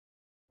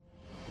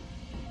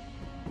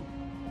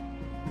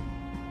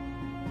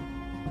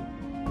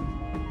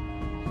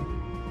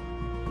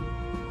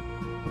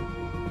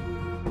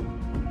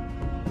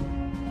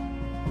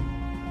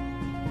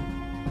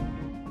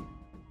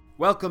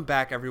Welcome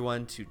back,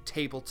 everyone, to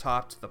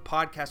Tabletop, the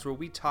podcast where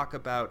we talk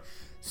about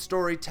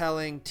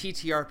storytelling,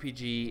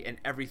 TTRPG, and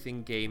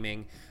everything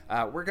gaming.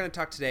 We're going to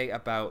talk today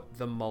about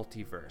the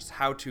multiverse,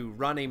 how to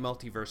run a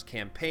multiverse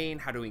campaign,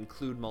 how to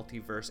include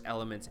multiverse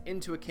elements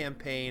into a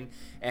campaign,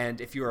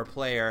 and if you're a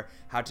player,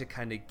 how to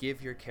kind of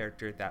give your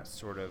character that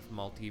sort of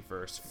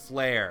multiverse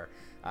flair.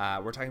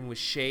 We're talking with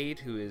Shade,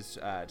 who is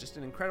just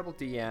an incredible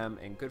DM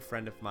and good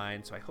friend of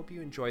mine, so I hope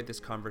you enjoyed this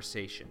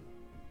conversation.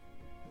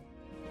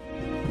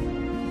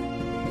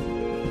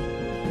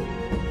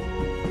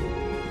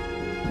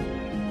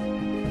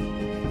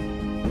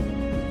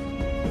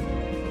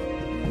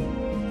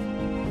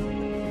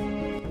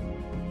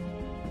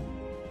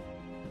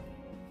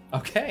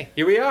 Okay,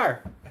 here we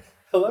are.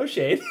 Hello,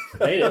 Shade.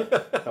 Hey,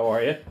 how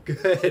are you?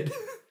 Good.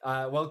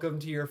 Welcome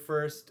to your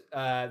first.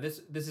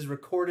 This is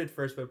recorded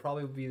first, but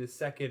probably will be the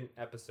second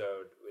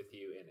episode with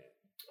you in it.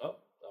 Oh,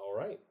 all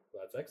right.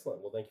 That's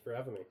excellent. Well, thank you for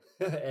having me.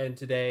 And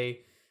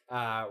today,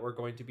 we're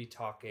going to be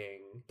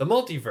talking the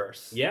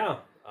multiverse. Yeah,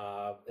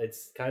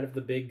 it's kind of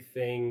the big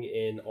thing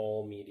in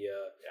all media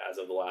as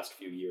of the last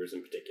few years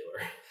in particular.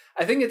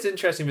 I think it's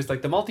interesting because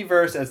like the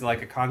multiverse as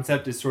like a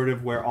concept is sort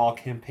of where all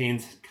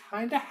campaigns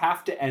kind of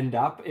have to end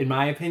up, in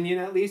my opinion,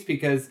 at least,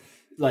 because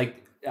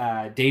like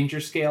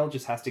danger scale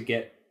just has to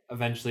get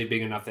eventually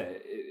big enough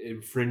that it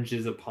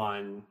infringes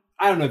upon.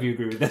 I don't know if you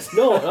agree with this.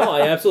 No,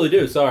 I absolutely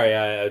do. Sorry,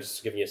 I was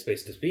just giving you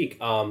space to speak.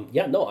 I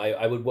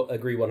would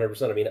agree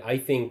 100%. I mean, I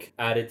think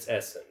at its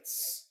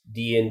essence,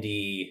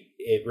 D&D,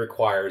 it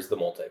requires the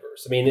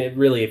multiverse. I mean, it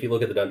really, if you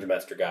look at the Dungeon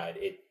Master Guide,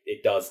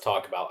 it does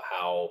talk about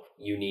how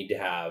you need to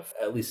have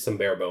at least some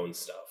bare bones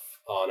stuff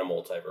on a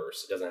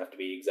multiverse. It doesn't have to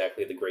be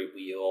exactly the Great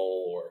Wheel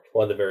or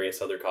one of the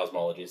various other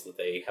cosmologies that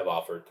they have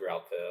offered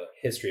throughout the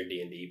history of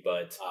D&D,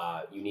 but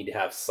you need to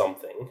have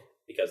something,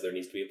 because there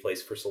needs to be a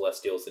place for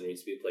Celestials, there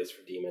needs to be a place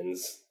for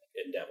demons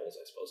and devils,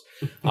 I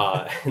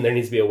suppose. And there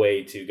needs to be a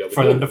way to go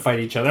for them to fight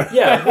each other.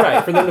 Yeah,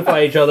 right. For them to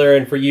fight each other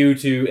and for you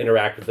to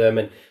interact with them.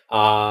 And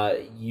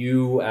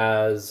you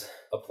as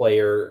a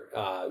player,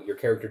 your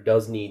character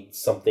does need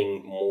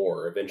something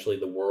more. Eventually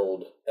the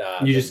world...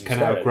 you just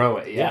kind of outgrow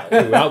it,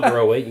 yeah. You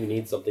outgrow it, you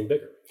need something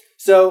bigger.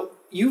 So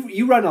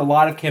you run a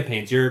lot of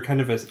campaigns. You're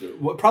kind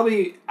of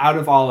probably out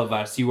of all of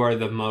us, you are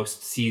the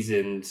most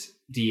seasoned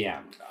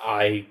DM.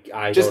 I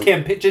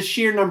just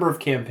sheer number of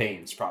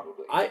campaigns, probably.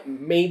 I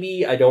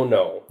don't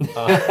know.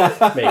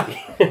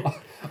 Maybe.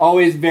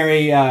 Always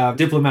very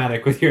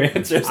diplomatic with your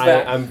answers.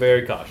 I'm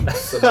very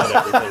cautious about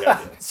everything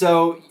I do.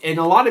 So, in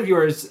a lot of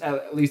yours,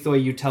 at least the way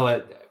you tell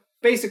it,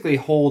 basically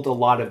hold a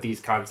lot of these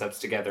concepts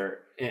together.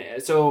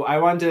 So I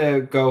wanted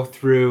to go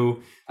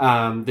through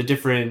the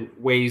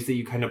different ways that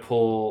you kind of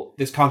pull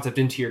this concept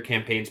into your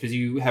campaigns, because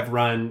you have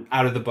run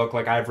out of the book,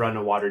 like I've run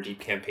a Waterdeep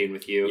campaign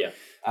with you. Yeah.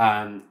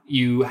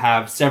 You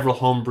have several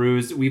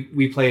homebrews.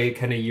 We play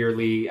kind of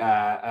yearly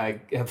a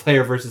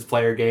player versus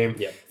player game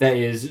that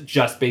is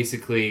just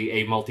basically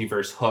a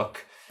multiverse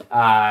hook.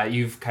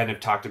 You've kind of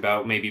talked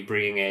about maybe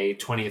bringing a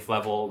 20th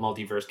level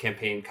multiverse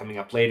campaign coming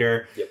up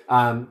later.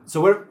 Yep.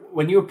 So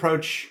when you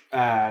approach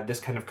this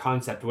kind of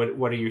concept,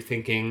 what are you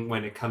thinking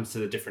when it comes to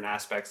the different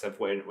aspects of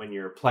when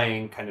you're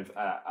playing kind of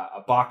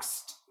a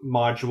boxed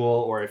module,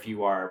 or if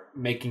you are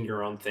making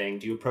your own thing?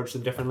 Do you approach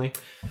them differently?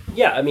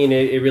 Yeah, I mean,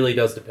 it really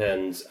does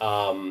depend.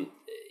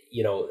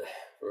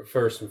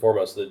 First and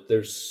foremost,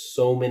 there's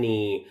so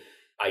many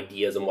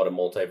ideas on what a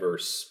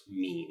multiverse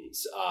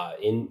means.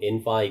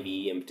 In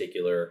 5e in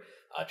particular,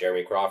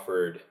 Jeremy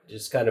Crawford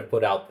just kind of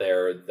put out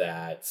there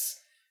that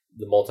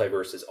the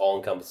multiverse is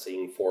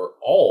all-encompassing for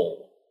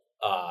all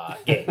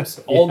games.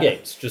 All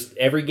games. Just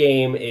every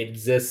game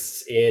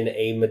exists in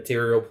a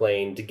material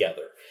plane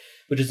together,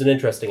 which is an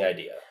interesting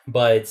idea.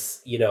 But,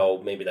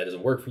 maybe that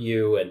doesn't work for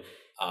you, and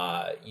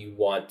you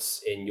want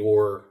in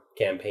your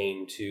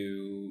campaign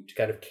to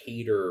kind of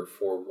cater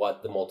for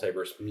what the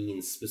multiverse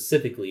means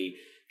specifically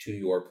to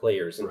your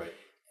players. And, right.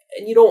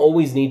 And you don't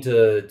always need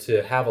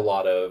to have a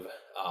lot of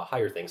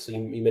higher things. So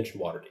you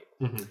mentioned Waterdeep.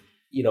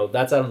 Mm-hmm.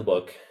 That's out of the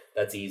book.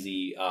 That's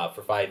easy.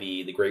 For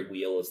 5e, the Great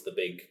Wheel is the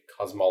big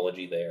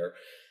cosmology there.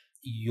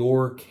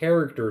 Your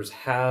characters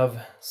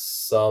have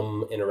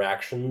some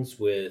interactions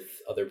with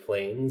other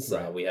planes.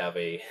 Right. We have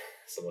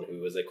someone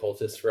who is a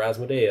cultist for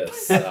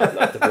Asmodeus,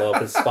 not to blow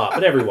up his spot,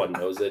 but everyone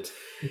knows it.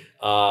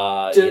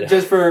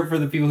 Just for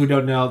the people who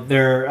don't know,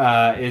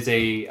 there is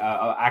a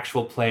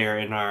actual player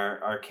in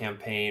our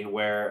campaign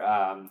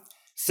where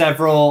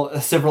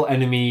several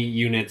enemy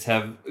units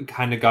have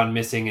kind of gone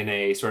missing in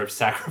a sort of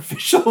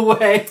sacrificial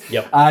way.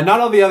 Yep.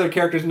 Not all the other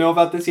characters know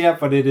about this yet,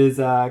 but it is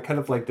kind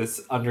of like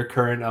this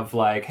undercurrent of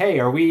like, hey,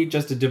 are we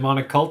just a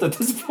demonic cult at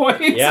this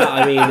point? Yeah,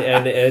 I mean,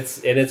 and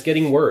it's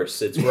getting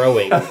worse. It's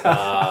growing.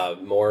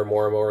 More and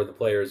more of the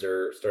players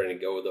are starting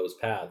to go those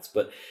paths.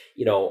 But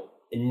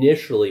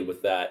initially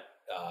with that,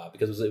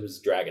 because it was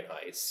Dragon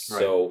Heist,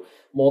 right. So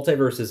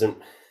multiverse isn't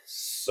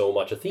so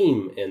much a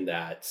theme in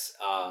that.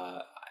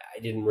 I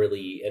didn't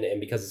really,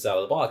 and because it's out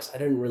of the box, I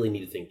didn't really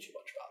need to think too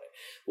much about it.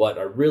 What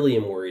I really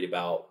am worried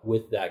about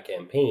with that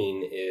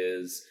campaign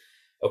is,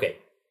 okay,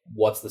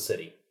 what's the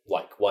city?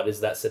 like? What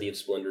is that City of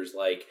Splendors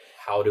like?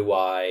 How do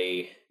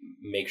I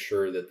make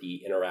sure that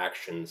the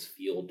interactions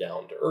feel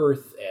down to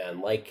earth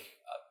and like,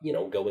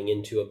 going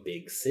into a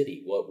big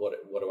city?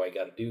 What do I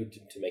got to do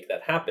to make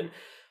that happen?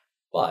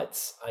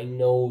 But I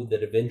know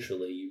that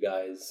eventually you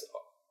guys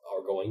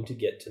are going to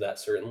get to that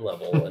certain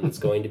level, and it's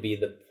going to be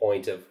the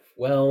point of,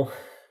 well,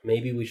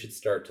 maybe we should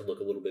start to look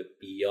a little bit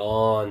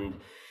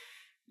beyond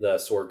the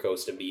Sword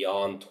Coast and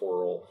beyond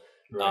Toril,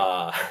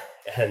 right.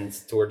 And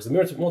towards the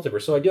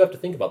multiverse. So I do have to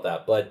think about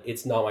that, but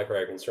it's not my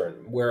primary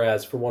concern.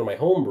 Whereas for one of my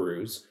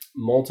homebrews,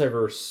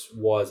 Multiverse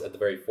was at the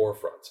very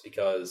forefront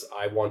because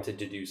I wanted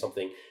to do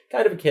something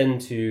kind of akin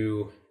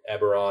to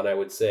Eberron, I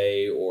would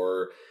say,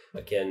 or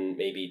akin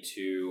maybe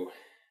to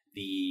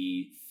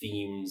the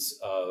themes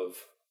of,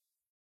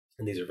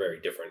 and these are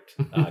very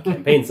different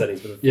campaign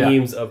settings, but the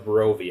themes of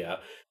Barovia.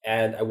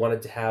 And I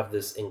wanted to have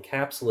this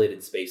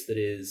encapsulated space that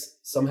is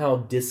somehow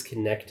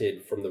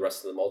disconnected from the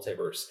rest of the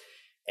multiverse.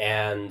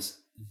 And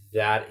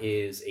that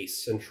is a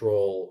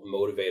central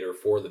motivator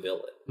for the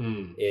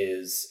villain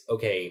is,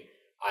 okay,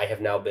 I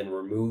have now been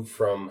removed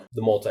from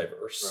the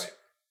multiverse. Right.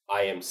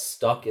 I am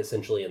stuck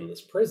essentially in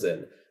this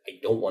prison. I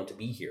don't want to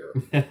be here.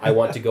 I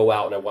want to go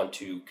out and I want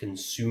to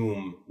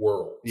consume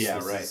worlds. Yeah,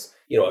 this right. is,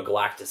 a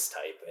Galactus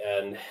type.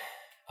 And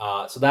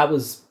so that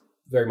was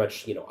very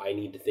much, I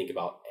need to think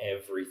about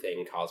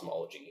everything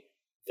cosmology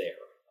there.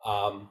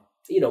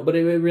 But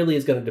it really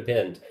is going to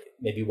depend.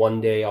 Maybe one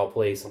day I'll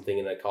play something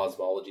in a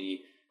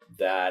cosmology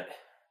that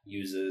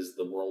uses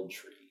the world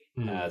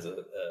tree as a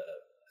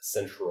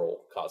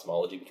central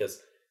cosmology, because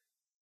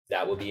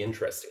that would be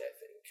interesting,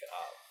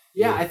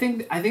 I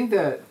think. I think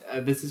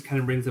that this is kind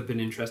of brings up an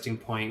interesting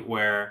point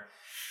where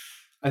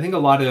I think a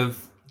lot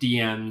of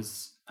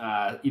DMs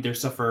either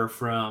suffer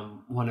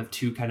from one of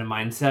two kind of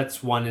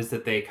mindsets. One is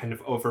that they kind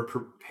of over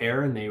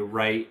prepare and they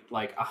write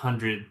like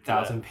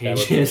 100,000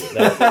 pages.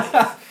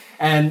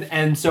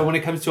 And so when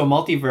it comes to a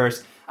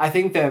multiverse, I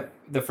think that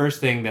the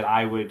first thing that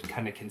I would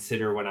kind of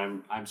consider when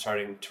I'm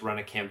starting to run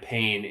a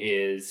campaign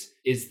is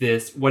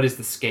what is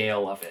the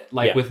scale of it?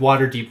 Like with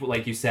Waterdeep,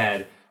 like you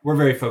said, we're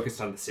very focused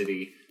on the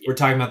city. Yeah. We're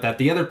talking about that.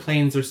 The other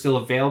planes are still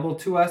available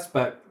to us,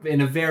 but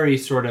in a very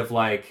sort of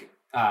like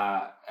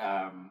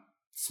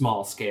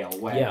small scale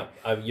way.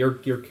 Yeah,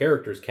 your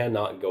characters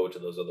cannot go to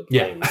those other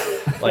planes.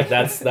 Yeah. Like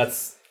that's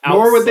outside.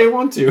 Nor would they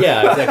want to.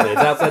 Yeah, exactly. It's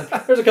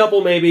outside. There's a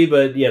couple maybe,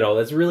 but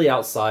that's really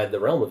outside the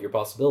realm of your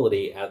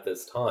possibility at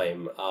this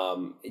time.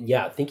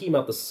 Thinking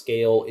about the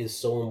scale is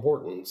so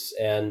important.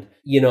 And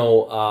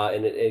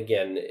and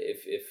again,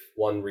 if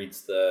one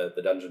reads the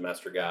Dungeon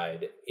Master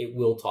Guide, it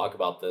will talk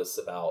about this,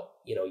 about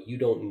you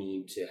don't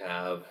need to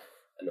have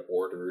an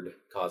ordered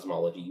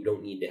cosmology. You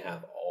don't need to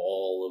have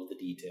all of the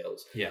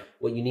details. Yeah.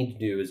 What you need to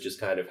do is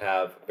just kind of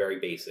have very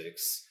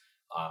basics,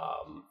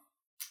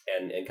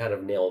 and kind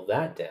of nail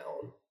that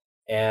down.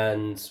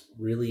 And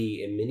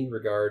really, in many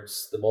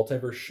regards, the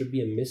multiverse should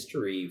be a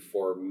mystery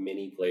for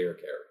many player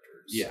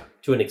characters. Yeah.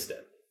 To an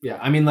extent. Yeah.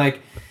 I mean,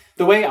 like,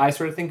 the way I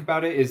sort of think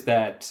about it is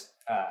that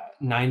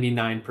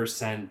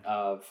 99%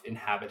 of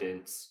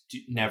inhabitants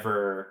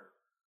never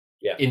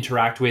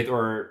interact with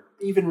or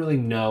even really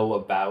know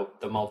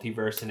about the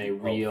multiverse in a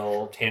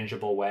real,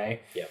 tangible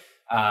way. Yeah.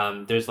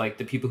 There's like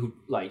the people who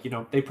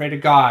they pray to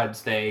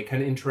gods. They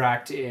kind of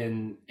interact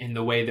in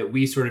the way that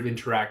we sort of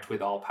interact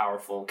with all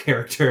powerful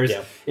characters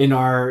in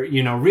our,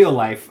 real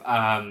life.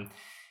 And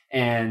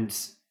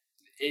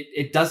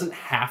it doesn't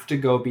have to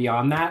go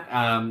beyond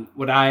that.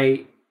 What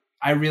I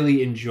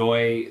really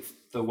enjoy,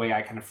 the way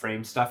I kind of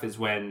frame stuff, is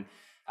when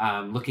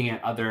looking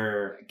at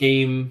other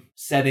game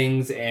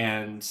settings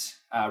and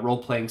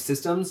role-playing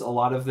systems. A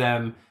lot of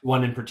them,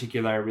 one in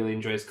particular I really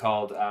enjoy is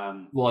called,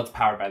 it's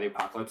Powered by the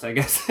Apocalypse, I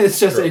guess. It's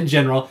just in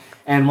general.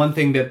 And one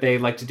thing that they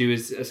like to do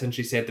is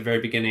essentially say at the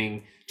very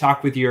beginning,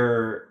 talk with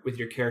your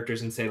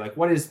characters and say, like,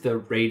 what is the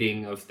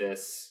rating of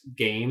this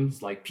game?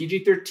 Like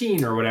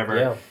PG-13 or whatever.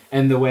 Yeah.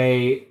 And the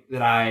way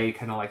that I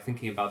kind of like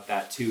thinking about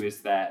that too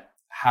is that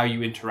how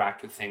you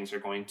interact with things are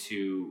going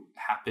to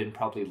happen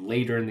probably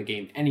later in the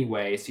game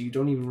anyway. So you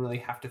don't even really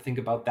have to think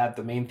about that.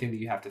 The main thing that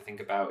you have to think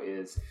about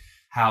is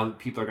how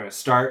people are going to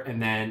start. And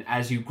then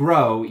as you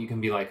grow, you can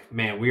be like,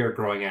 man, we are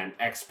growing at an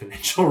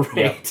exponential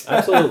rate. Yeah,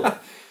 absolutely.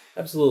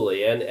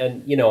 Absolutely. And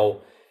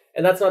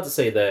and that's not to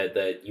say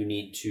that you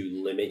need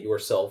to limit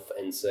yourself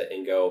and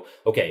go,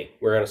 okay,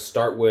 we're going to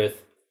start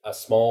with a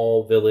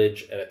small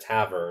village and a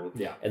tavern.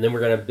 Yeah. And then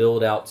we're going to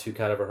build out to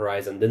kind of a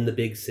horizon, then the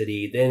big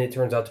city, then it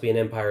turns out to be an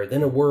empire,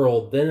 then a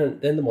world, then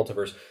the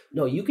multiverse.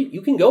 No,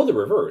 you can go the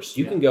reverse.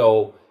 You can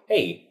go,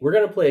 hey, we're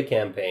going to play a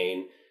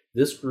campaign.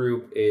 This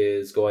group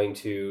is going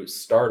to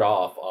start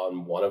off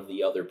on one of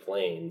the other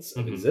planes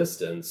of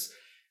existence,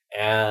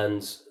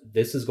 and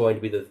this is going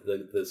to be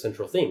the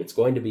central theme. It's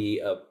going to be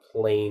a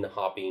plane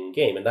hopping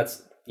game, and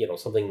that's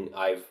something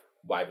I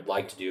would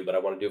like to do, but I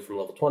want to do it from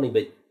level 20.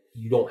 But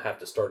you don't have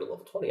to start at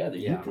level 20 either.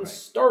 Yeah, you can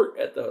start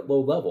at the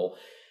low level.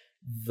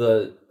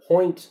 The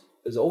point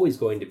is always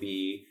going to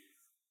be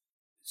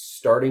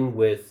starting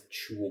with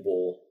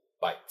chewable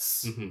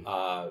bites.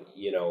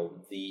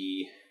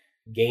 The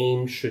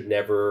game should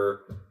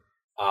never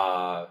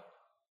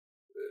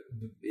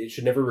it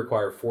should never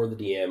require for the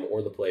DM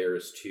or the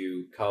players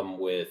to come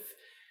with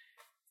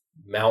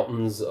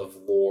mountains of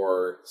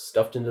lore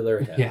stuffed into their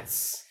heads.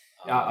 Yes.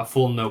 A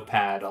full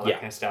notepad, all that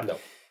kind of stuff. No.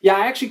 Yeah,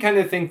 I actually kind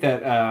of think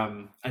that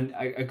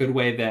a good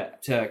way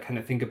that to kind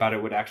of think about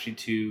it would actually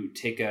to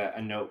take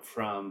a note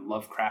from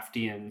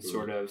Lovecraftian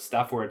sort of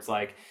stuff where it's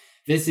like,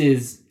 this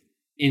is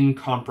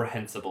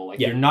incomprehensible. Like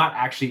you're not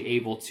actually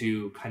able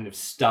to kind of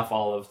stuff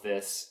all of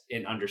this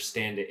and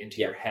understand it into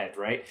your head,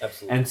 right?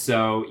 Absolutely. And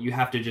so you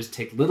have to just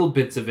take little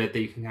bits of it that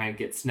you can kind of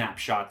get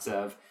snapshots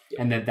of,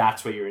 and then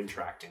that's what you're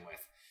interacting with.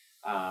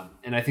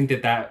 And I think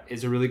that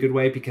is a really good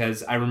way,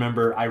 because I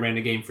remember I ran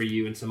a game for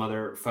you and some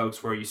other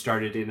folks where you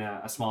started in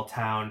a small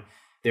town.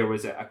 There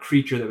was a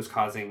creature that was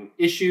causing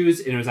issues,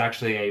 and it was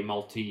actually a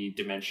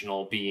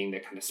multi-dimensional being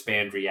that kind of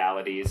spanned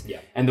realities.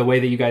 Yeah. And the way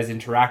that you guys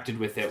interacted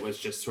with it was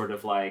just sort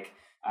of like,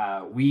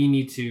 we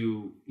need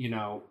to,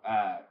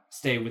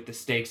 stay with the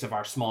stakes of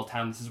our small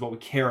town. This is what we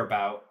care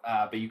about.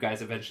 But you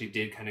guys eventually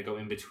did kind of go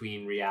in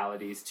between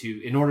realities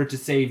in order to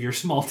save your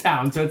small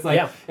town. So it's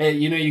like,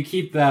 you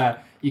keep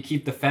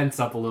the fence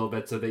up a little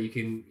bit so that you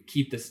can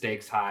keep the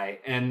stakes high.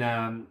 And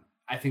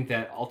I think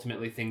that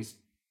ultimately things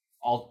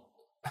all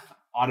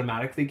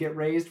automatically get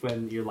raised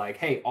when you're like,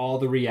 hey, all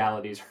the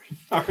realities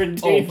are in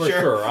danger. Oh, for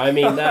sure. I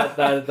mean,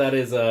 that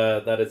is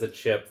a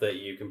chip that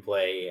you can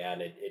play,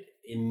 and it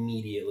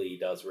immediately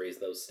does raise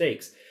those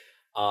stakes.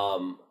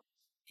 And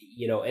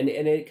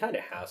it kind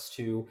of has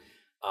to.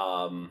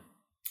 And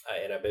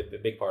a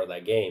big part of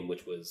that game,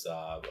 which was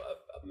a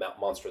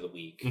Monster of the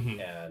Week,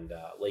 and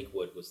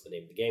Lakewood was the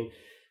name of the game,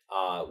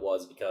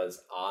 was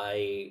because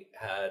I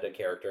had a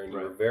character, and you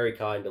were very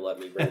kind to let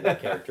me bring that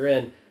character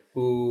in,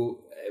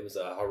 it was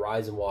a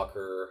Horizon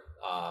Walker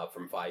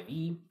from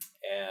 5e,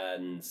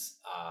 and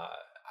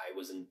I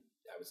was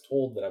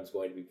told that I was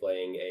going to be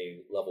playing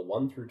a level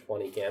 1 through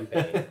 20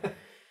 campaign.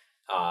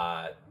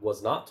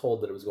 Was not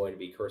told that it was going to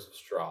be Curse of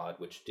Strahd,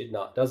 which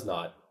does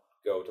not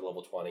go to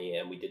level 20,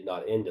 and we did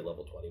not end at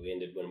level 20. We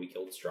ended when we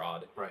killed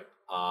Strahd. Right.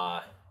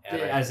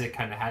 As it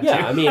kind of had to.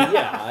 Yeah,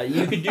 I mean,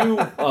 you could do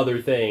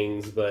other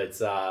things, but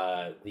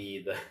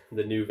the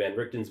new Van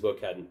Richten's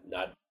book I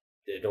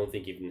don't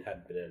think even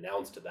had been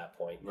announced at that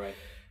point. Right.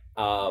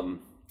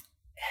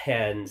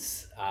 And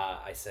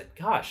I said,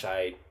 gosh,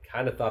 I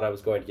kind of thought I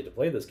was going to get to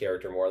play this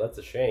character more. That's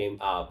a shame.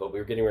 But we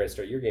were getting ready to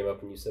start your game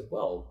up, and you said,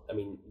 well, I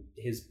mean,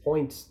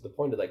 the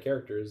point of that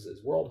character is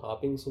world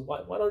hopping, so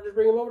why don't you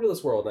bring him over to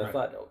this world? And I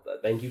thought,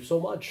 thank you so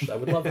much. I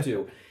would love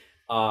to.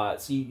 So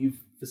you've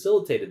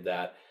facilitated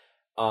that.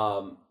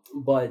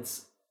 But,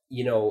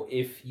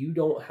 if you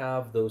don't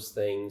have those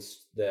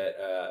things that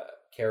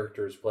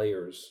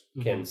players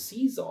can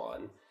seize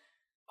on,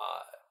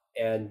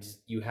 and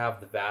you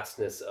have the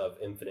vastness of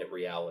infinite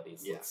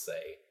realities, let's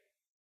say,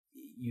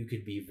 you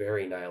could be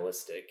very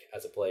nihilistic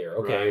as a player.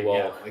 Okay,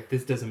 like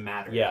this doesn't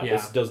matter.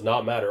 This does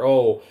not matter.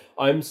 Oh,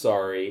 I'm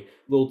sorry,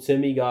 little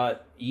Timmy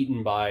got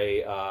eaten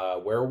by a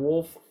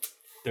werewolf.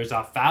 There's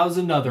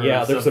 1,000 others.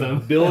 Yeah, there's a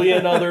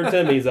billion other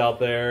Timmys out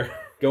there.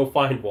 Go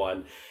find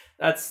one.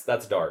 That's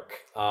dark.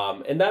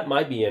 And that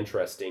might be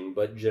interesting,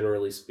 but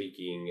generally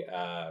speaking,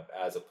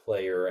 as a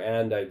player,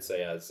 and I'd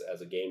say as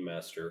a game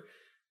master,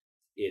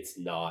 it's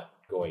not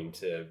going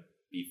to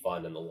be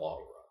fun in the long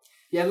run.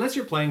 Yeah, unless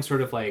you're playing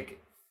sort of like,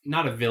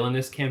 not a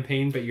villainous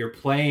campaign, but you're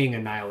playing a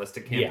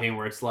nihilistic campaign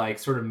where it's like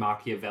sort of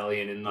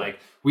Machiavellian and like,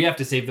 we have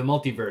to save the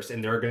multiverse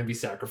and there are going to be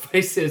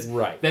sacrifices.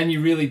 Right. Then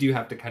you really do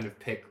have to kind of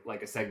pick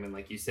like a segment,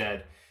 like you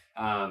said,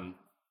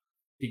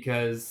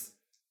 because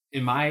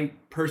in my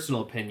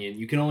personal opinion,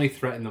 you can only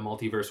threaten the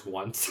multiverse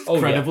once,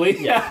 credibly.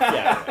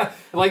 Yeah.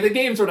 Like, the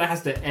game sort of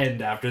has to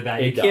end after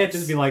that. You can't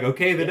just be like,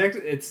 okay, next,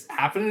 it's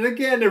happening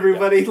again,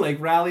 everybody. Like,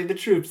 rally the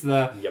troops.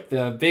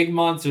 The big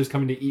monster's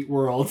coming to eat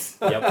worlds.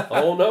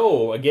 Oh,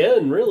 no.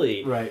 Again,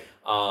 really. Right.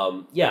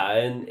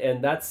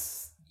 And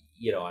that's,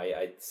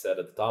 I said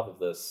at the top of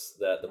this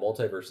that the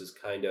multiverse is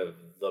kind of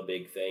the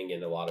big thing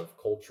in a lot of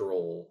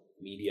cultural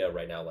media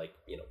right now. Like,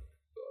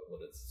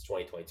 it's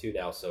 2022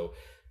 now, so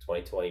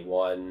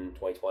 2021,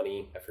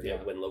 2020, I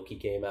forget when Loki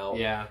came out.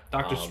 Yeah,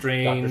 Doctor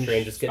Strange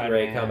is getting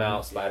ready to come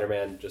out.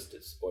 Spider-Man, just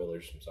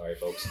spoilers. I'm sorry,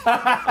 folks.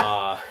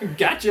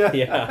 Gotcha.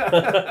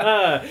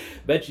 Yeah.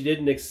 Bet you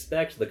didn't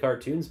expect the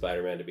cartoon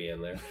Spider-Man to be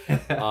in there.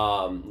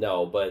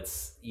 No, but,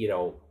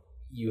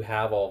 you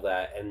have all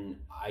that, and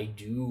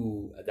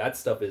that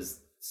stuff is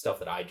stuff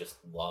that I just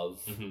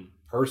love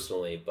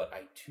personally, but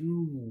I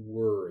do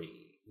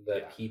worry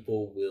that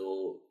people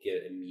will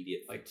get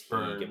immediate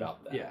fatigue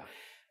about that. Yeah.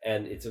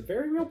 And it's a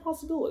very real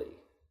possibility.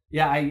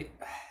 Yeah,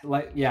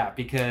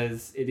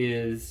 because it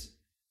is,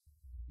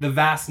 the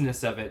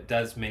vastness of it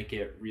does make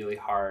it really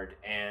hard.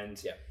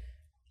 And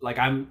like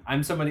I'm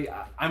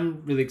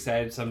really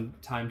excited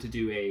sometime to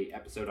do a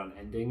episode on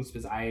endings,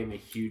 because I am a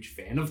huge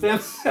fan of them.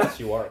 Yes,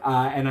 you are.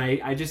 And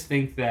I just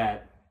think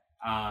that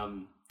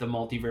the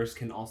multiverse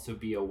can also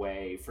be a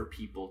way for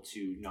people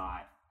to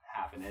not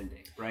have an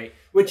ending, right?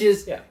 Which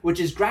is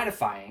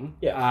gratifying,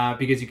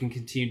 because you can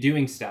continue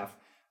doing stuff.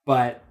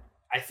 But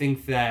I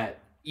think that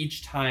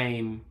each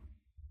time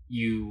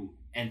you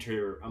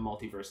enter a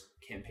multiverse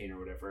campaign or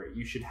whatever,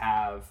 you should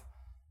have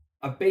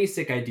a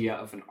basic idea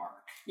of an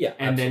arc. Yeah,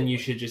 and absolutely. then you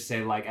should just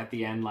say like at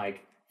the end,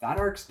 like, that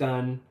arc's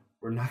done.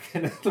 We're not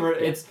gonna.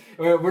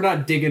 We're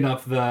not digging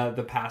up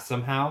the past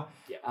somehow.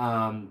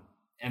 Yeah.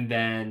 And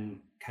then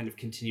kind of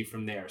continue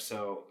from there.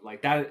 So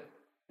like that,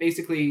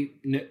 basically,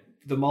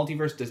 the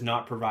multiverse does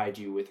not provide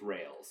you with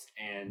rails,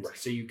 and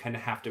so you kind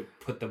of have to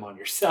put them on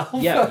yourself.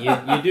 Yeah,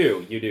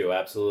 you do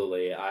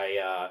absolutely.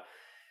 I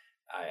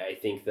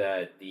think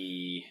that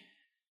the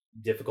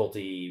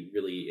difficulty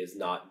really is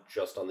not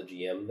just on the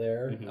GM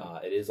there.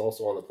 It is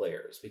also on the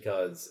players,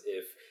 because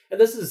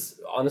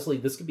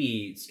this could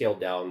be scaled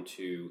down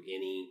to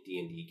any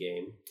D&D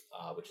game,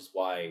 which is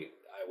why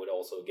I would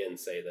also again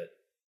say that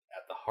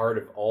at the heart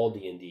of all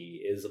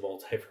D&D is a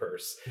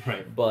multiverse.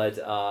 Right. But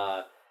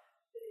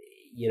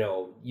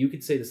you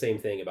could say the same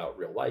thing about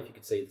real life. You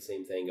could say the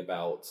same thing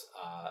about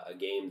a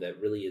game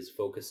that really is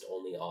focused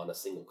only on a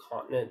single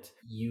continent.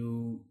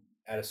 You,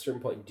 at a certain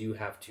point, do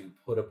have to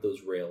put up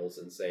those rails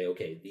and say,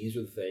 okay, these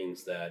are the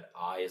things that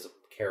I as a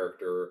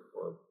character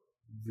or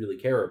really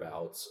care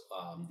about.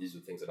 These are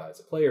the things that I as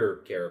a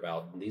player care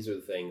about. And these are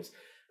the things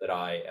that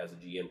I as a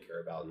GM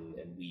care about,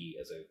 and we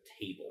as a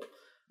table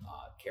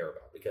care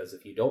about. Because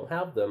if you don't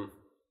have them,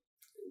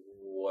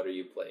 what are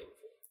you playing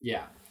for?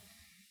 Yeah.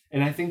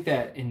 And I think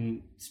that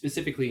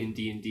specifically in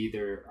D&D,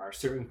 there are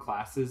certain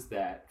classes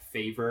that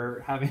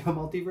favor having a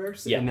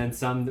multiverse, and then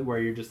some where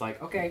you're just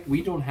like, okay,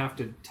 we don't have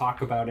to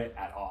talk about it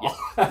at all.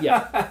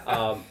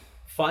 Yeah.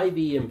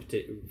 5e in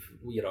particular,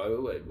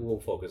 we'll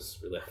focus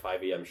really on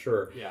 5e, I'm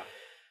sure. Yeah.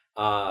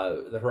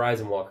 The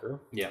Horizon Walker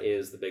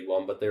is the big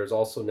one, but there's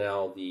also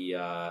now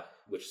the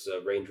which is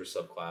a Ranger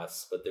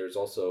subclass, but there's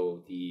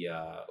also the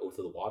Oath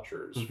of the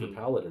Watchers for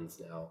Paladins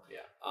now.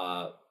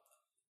 Yeah.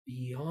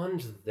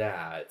 Beyond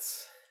that,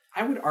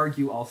 I would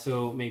argue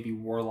also maybe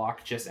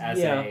Warlock, just as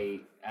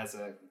a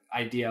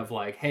idea of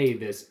like, hey,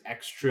 this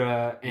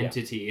extra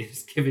entity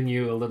is giving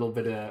you a little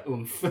bit of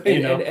oomph.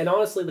 And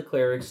honestly, the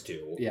clerics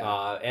too.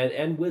 Yeah.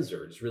 And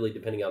wizards, really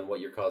depending on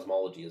what your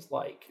cosmology is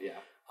like. Yeah.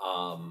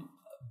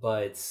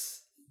 But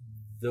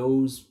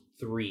those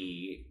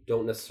three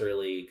don't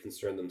necessarily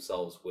concern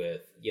themselves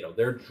with,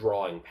 they're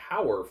drawing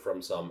power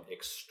from some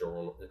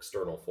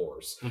external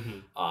force.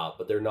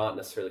 But they're not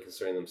necessarily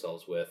concerning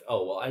themselves with,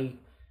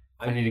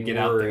 I need to get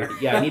out there.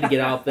 Yeah, I need to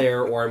get out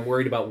there, or I'm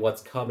worried about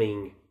what's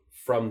coming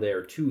from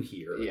there to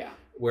here. Yeah.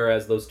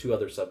 Whereas those two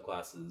other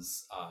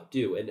subclasses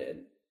do.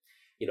 And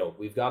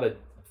we've got a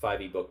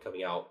 5e book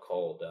coming out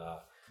called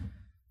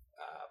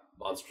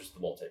Monsters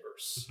of the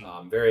Multiverse.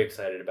 I'm very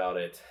excited about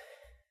it.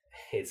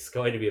 It's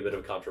going to be a bit of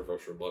a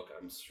controversial book,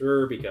 I'm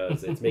sure,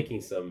 because it's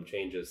making some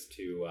changes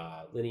to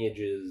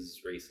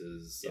lineages,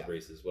 races,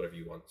 sub-races, whatever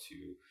you want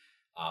to,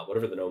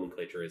 whatever the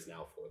nomenclature is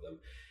now for them.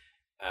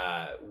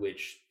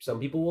 Which some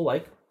people will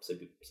like,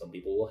 some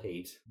people will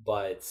hate,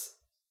 but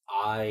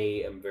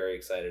I am very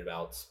excited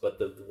about. But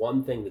the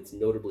one thing that's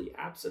notably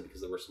absent, because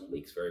there were some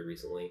leaks very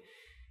recently,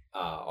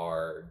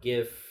 are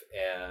GIF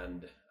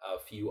and a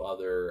few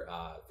other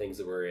things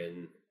that were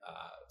in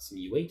some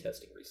UA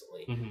testing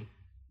recently,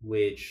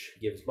 which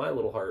gives my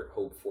little heart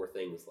hope for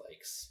things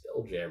like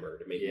Spelljammer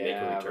to maybe make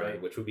a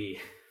return, which would be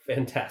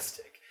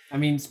fantastic. I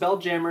mean,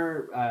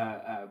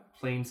 Spelljammer,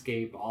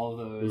 Planescape, all of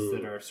those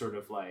that are sort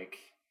of like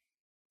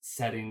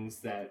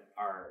settings that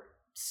are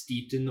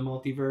steeped in the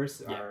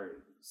multiverse are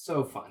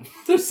so fun.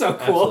 They're so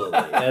cool.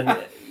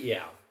 Absolutely.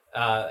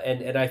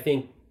 And and I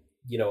think,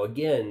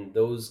 again,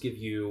 those give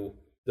you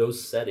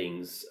those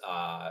settings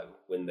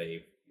when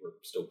they were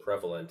still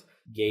prevalent,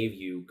 gave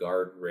you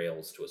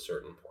guardrails to a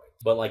certain point.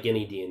 But like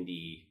any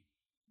D&D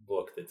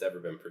book that's ever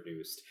been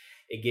produced,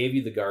 it gave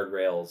you the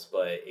guardrails,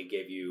 but it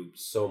gave you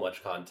so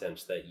much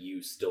content that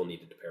you still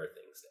needed to pare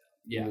things down.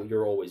 Yeah.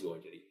 You're always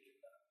going to need.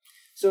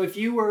 So if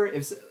you were,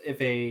 if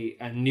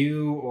a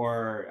new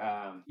or,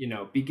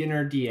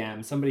 beginner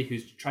DM, somebody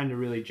who's trying to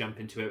really jump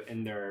into it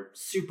and they're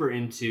super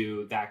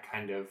into that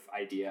kind of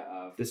idea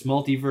of this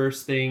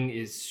multiverse thing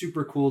is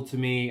super cool to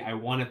me, I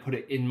want to put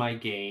it in my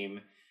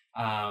game.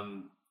 How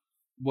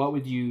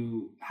would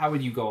you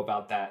go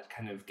about that,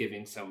 kind of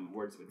giving some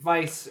words of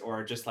advice,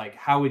 or just like,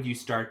 how would you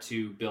start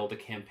to build a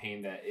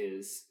campaign that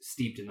is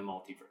steeped in the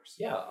multiverse?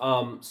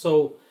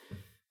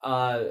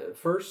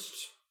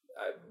 First,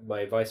 my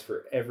advice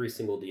for every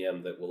single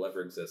DM that will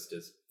ever exist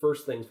is,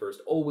 first things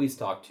first, always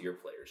talk to your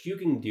players. You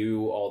can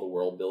do all the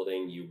world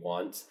building you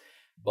want,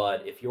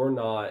 but if you're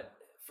not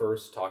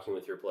first talking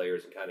with your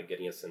players and kind of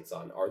getting a sense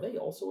on, are they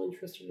also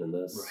interested in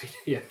this? Right.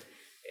 Yeah.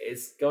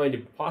 It's going to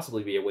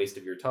possibly be a waste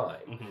of your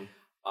time.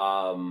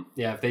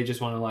 If they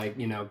just want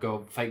to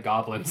go fight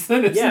goblins,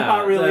 then it's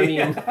not really.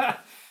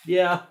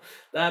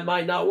 That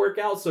might not work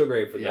out so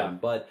great for them.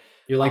 But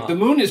you're like, the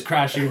moon is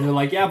crashing, and they're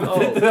like,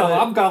 but the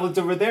hobgoblins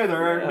over there,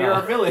 they're near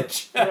our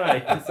village.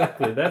 Right,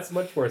 exactly. That's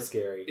much more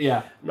scary.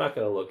 Yeah, I'm not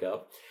going to look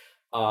up.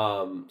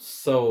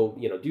 So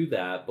do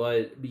that.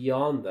 But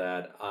beyond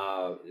that,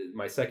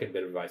 my second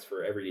bit of advice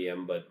for every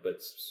DM,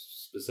 but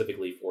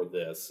specifically for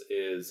this,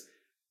 is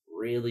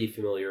really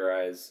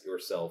familiarize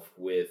yourself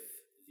with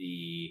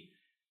the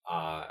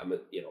I'm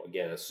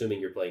again assuming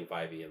you're playing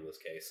 5e in this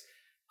case,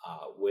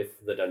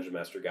 with the Dungeon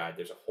Master Guide.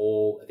 There's a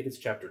whole, I think it's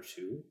chapter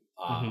 2,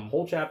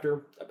 whole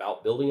chapter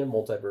about building a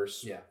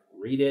multiverse. Yeah.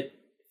 Read it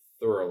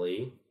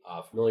thoroughly,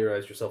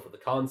 familiarize yourself with the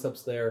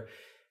concepts there,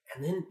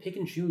 and then pick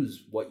and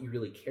choose what you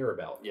really care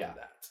about in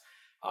that.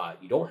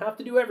 You don't have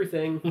to do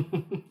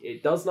everything.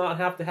 It does not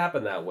have to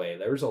happen that way.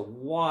 There's a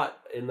lot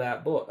in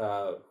that book.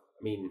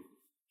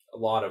 A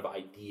lot of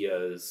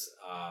ideas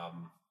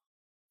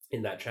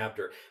in that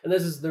chapter. And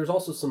there's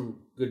also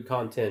some good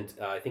content.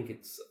 I think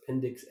it's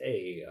Appendix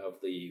A of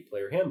the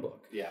player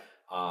handbook. Yeah.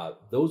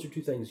 Those are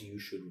two things you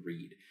should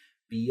read.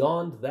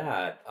 Beyond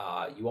that,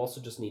 you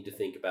also just need to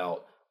think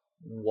about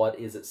what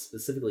is it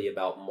specifically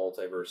about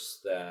multiverse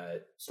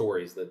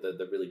stories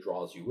that really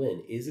draws you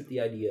in. Is it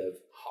the idea of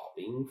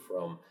hopping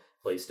from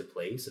place to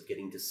place, of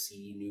getting to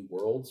see new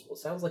worlds? Well,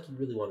 it sounds like you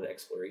really want an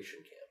exploration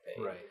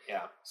campaign. Right,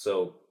 yeah.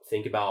 So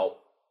think about,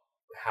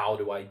 how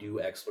do I do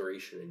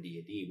exploration in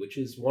D&D, which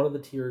is one of the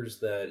tiers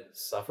that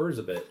suffers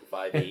a bit in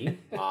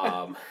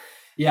 5e.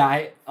 Yeah,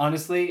 I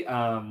honestly,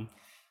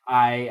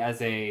 I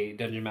as a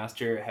dungeon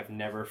master have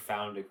never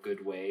found a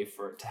good way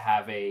to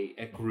have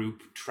a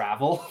group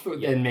travel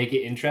and make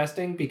it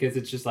interesting, because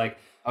it's just like,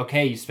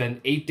 okay, you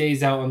spend 8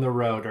 days out on the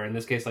road, or in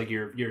this case, like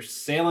you're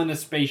sailing a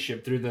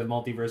spaceship through the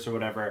multiverse or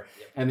whatever,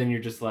 and then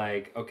you're just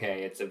like,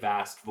 okay, it's a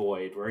vast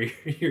void where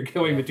you're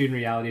going between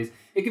realities.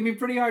 It can be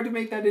pretty hard to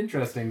make that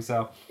interesting.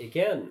 So it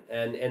can,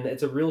 and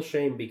it's a real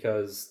shame,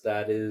 because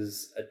that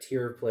is a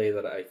tier of play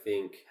that I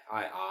think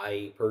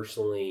I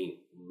personally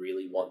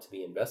really want to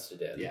be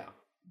invested in. Yeah.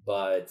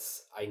 But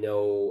I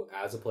know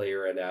as a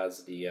player and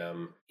as a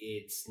DM,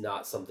 it's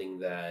not something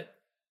that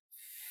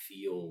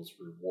feels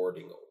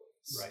rewarding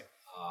always. Right.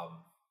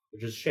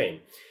 Which is a shame.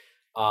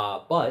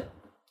 But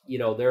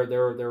there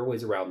are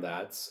ways around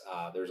that.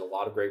 There's a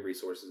lot of great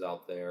resources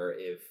out there.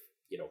 If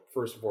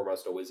first and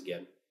foremost, always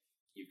again,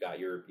 you've got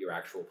your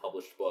actual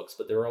published books,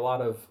 but there are a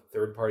lot of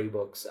third-party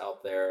books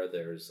out there.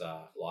 There's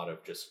a lot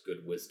of just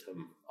good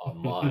wisdom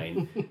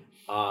online.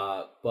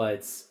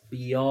 But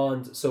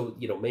beyond, so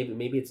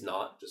maybe it's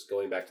not just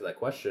going back to that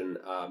question.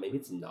 Maybe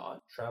it's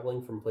not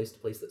traveling from place to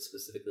place that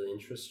specifically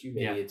interests you.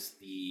 Maybe it's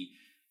the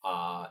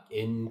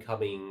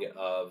incoming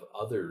of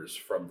others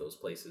from those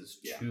places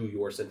to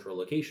your central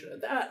location,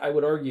 and that I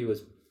would argue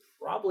is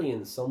probably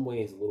in some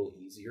ways a little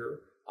easier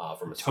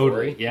from a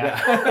story.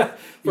 Yeah.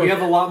 You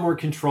have a lot more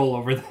control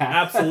over that.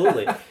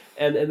 Absolutely.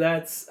 And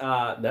that's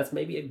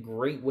maybe a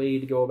great way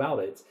to go about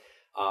it,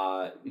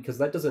 because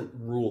that doesn't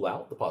rule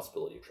out the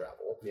possibility of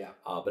travel. Yeah.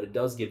 But it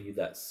does give you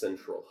that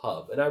central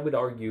hub, and I would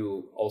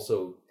argue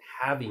also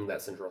having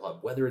that central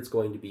hub, whether it's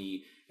going to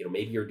be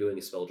maybe you're doing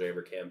a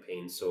Spelljammer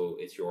campaign, so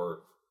it's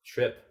your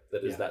trip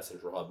that is that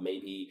central hub.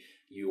 Maybe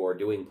you are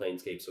doing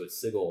Planescape, so it's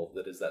Sigil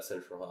that is that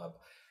central hub.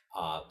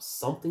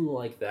 Something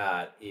like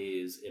that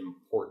is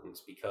important,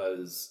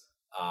 because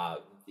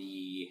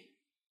the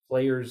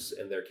players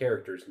and their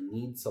characters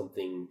need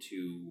something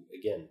to,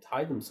 again,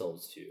 tie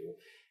themselves to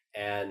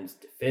and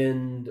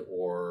defend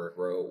or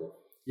grow.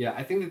 Yeah,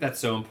 I think that's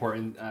so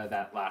important.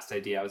 That last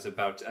idea I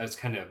was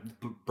kind of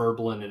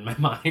burbling in my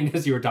mind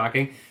as you were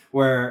talking,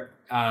 where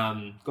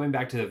going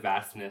back to the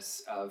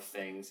vastness of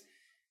things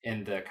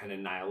and the kind of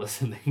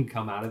nihilism that can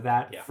come out of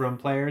that from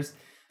players.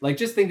 Like,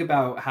 just think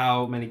about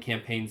how many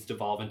campaigns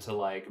devolve into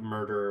like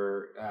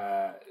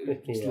murder,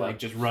 like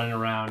just running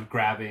around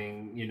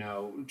grabbing,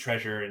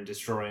 treasure and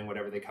destroying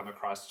whatever they come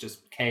across,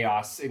 just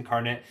chaos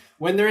incarnate,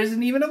 when there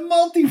isn't even a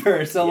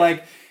multiverse. So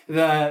like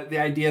the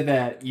idea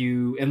that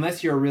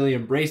unless you're really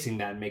embracing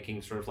that and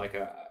making sort of like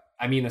a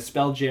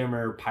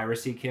Spelljammer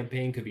piracy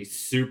campaign could be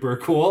super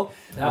cool.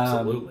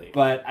 Absolutely.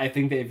 But I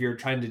think that if you're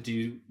trying to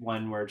do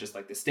one where just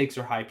like the stakes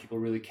are high, people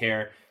really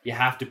care, you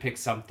have to pick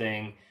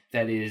something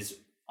that is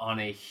on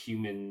a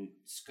human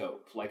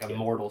scope, like a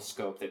mortal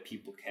scope that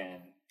people can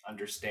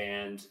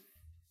understand,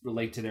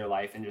 relate to their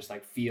life, and just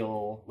like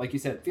feel, like you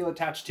said, feel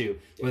attached to.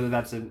 Whether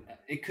that's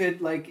it could,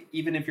 like,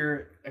 even if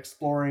you're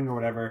exploring or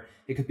whatever,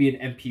 it could be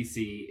an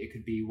NPC, it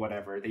could be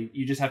whatever.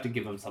 You just have to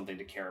give them something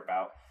to care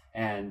about.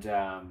 And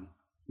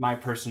my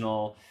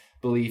personal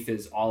belief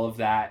is all of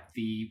that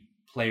the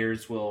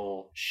players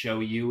will show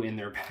you in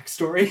their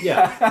backstory.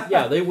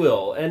 Yeah, they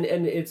will. And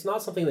it's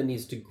not something that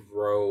needs to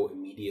grow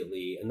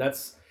immediately. And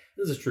this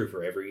is true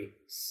for every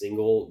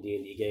single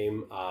D&D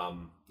game.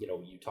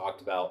 You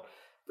talked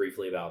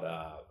briefly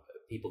about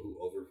people who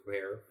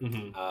over-prepare.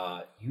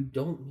 Mm-hmm. You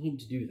don't need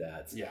to do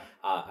that. Yeah.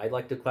 I'd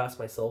like to class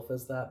myself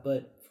as that,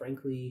 but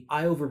frankly,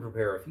 I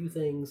over-prepare a few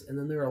things, and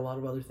then there are a lot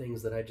of other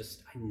things that I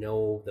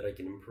know that I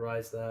can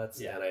improvise that,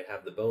 and I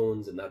have the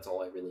bones, and that's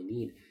all I really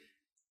need.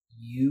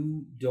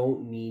 You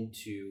don't need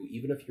to,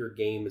 even if your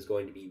game is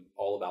going to be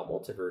all about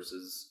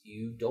multiverses,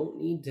 you don't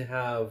need to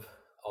have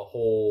a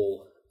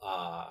whole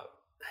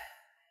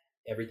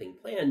everything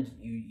planned.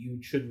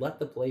 You should let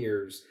the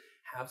players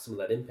have some of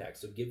that impact.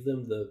 So give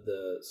them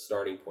the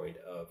starting point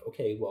of,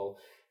 okay, well,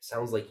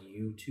 sounds like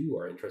you too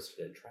are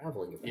interested in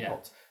traveling about. Yeah.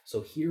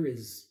 So here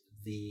is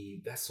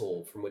the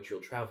vessel from which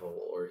you'll travel,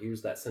 or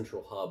here's that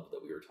central hub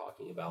that we were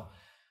talking about.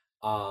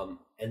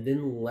 and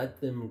then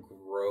let them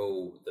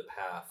grow the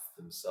path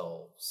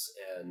themselves,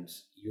 and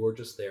you're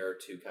just there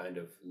to kind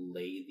of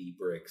lay the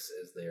bricks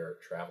as they're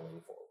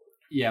traveling forward.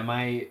 Yeah,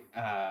 my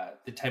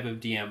the type of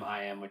DM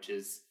I am, which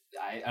is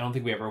I don't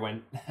think we ever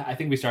went. I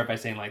think we start by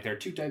saying like there are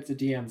two types of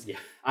DMs. Yeah,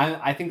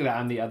 I think that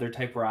I'm the other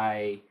type where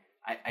I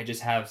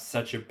just have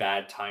such a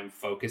bad time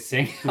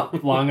focusing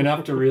long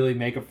enough to really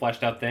make a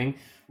fleshed out thing.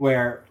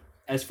 Where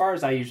as far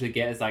as I usually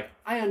get is like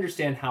I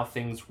understand how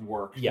things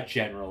work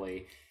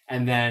generally,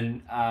 and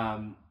then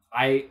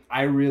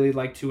I really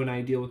like to, when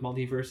I deal with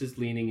multiverses,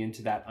 leaning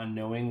into that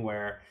unknowing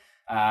where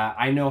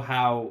I know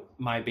how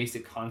my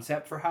basic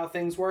concept for how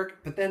things work,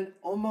 but then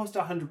almost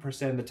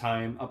 100% of the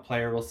time a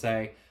player will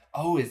say,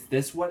 oh, is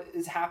this what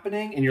is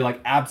happening? And you're like,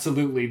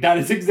 absolutely, that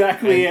is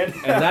exactly it.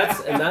 and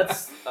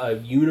that's a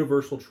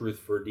universal truth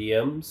for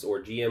DMs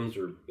or GMs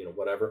or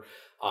whatever.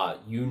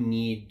 You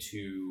need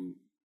to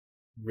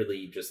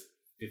really just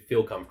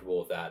feel comfortable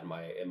with that, in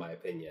my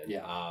opinion.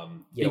 Yeah.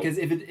 Because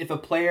if a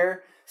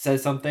player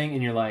says something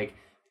and you're like,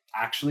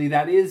 actually,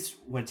 that is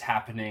what's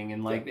happening,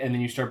 and and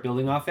then you start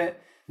building off it.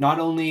 Not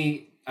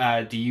only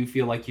do you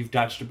feel like you've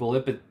dodged a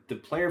bullet, but the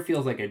player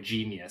feels like a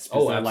genius.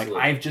 Oh, absolutely.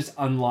 Like, I've just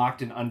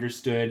unlocked and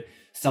understood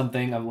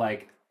something of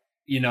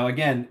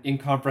again,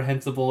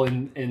 incomprehensible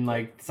in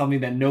like something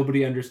that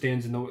nobody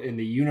understands in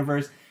the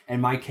universe,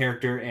 and my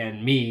character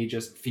and me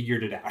just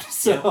figured it out.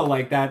 So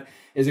that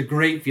is a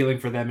great feeling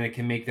for them, and it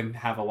can make them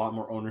have a lot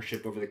more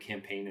ownership over the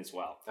campaign as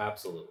well.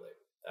 Absolutely.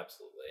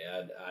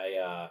 And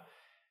I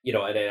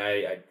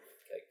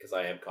because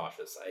I am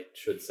cautious, I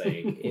should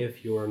say,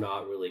 if you're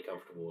not really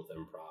comfortable with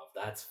improv,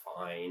 that's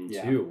fine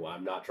too.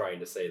 I'm not trying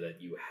to say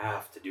that you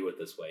have to do it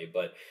this way,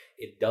 but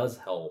it does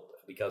help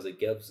because it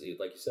gives,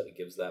 like you said, it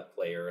gives that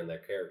player and their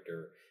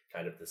character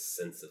kind of this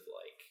sense of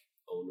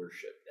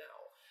ownership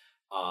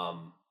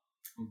now.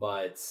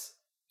 But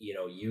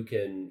you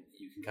can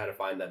kind of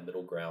find that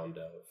middle ground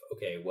of,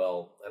 okay,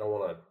 well, I don't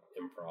want to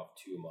improv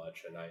too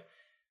much and I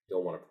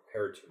don't want to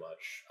prepare too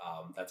much.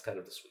 That's kind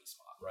of the sweet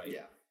spot, right?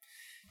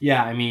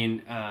 Yeah, I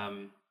mean,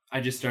 I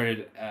just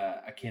started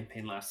a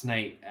campaign last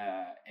night,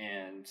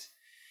 and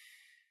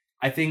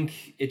I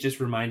think it just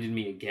reminded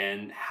me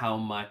again how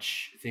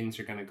much things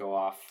are going to go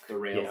off the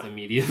rails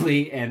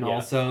immediately, and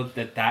also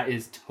that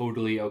is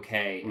totally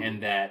okay,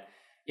 and that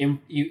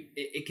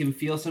it can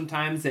feel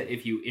sometimes that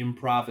if you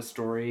improv a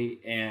story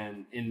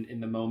and in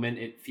the moment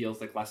it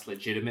feels like less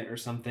legitimate or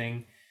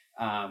something.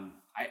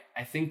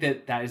 I think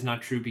that is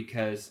not true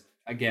because,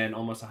 again,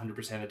 almost 100%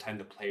 of the time,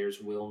 the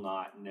players will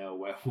not know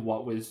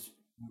what was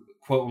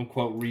quote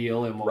unquote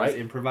real and what was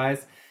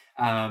improvised.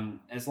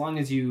 As long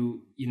as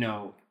you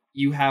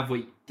have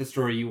what the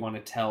story you want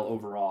to tell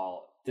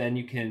overall, then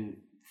you can,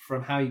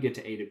 from how you get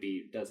to A to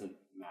B, it doesn't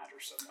matter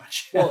so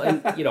much. Well,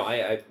 and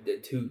I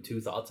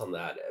two thoughts on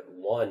that.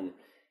 One,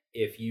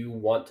 if you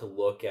want to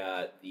look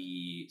at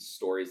the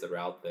stories that are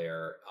out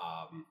there,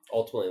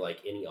 ultimately, like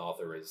any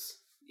author is,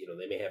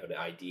 they may have an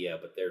idea,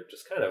 but they're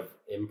just kind of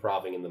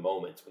improving in the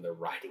moments when they're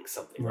writing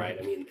something, right?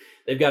 I mean,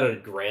 they've got a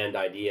grand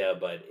idea,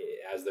 but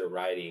as they're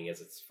writing, as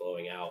it's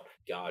flowing out,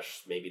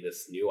 gosh, maybe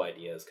this new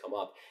idea has come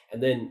up.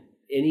 And then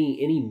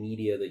any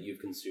media that you've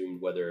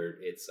consumed, whether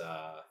it's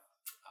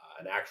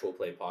an actual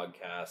play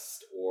podcast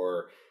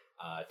or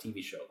a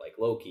TV show like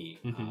Loki,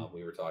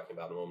 we were talking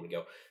about a moment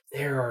ago,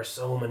 there are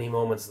so many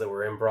moments that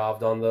were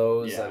improv on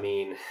those. I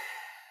mean,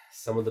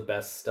 some of the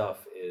best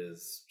stuff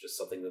is just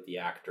something that the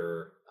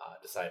actor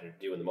decided to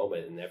do in the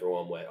moment, and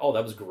everyone went, "Oh,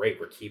 that was great.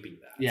 We're keeping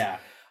that." Yeah.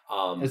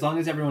 As long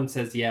as everyone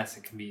says yes,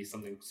 it can be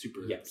something super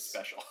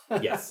special.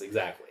 Yes,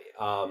 exactly.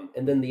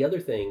 And then the other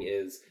thing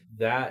is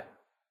that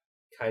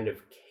kind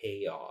of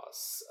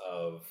chaos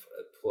of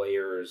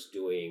players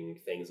doing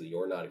things that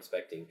you're not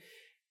expecting,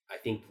 I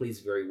think plays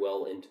very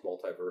well into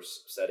multiverse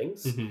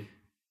settings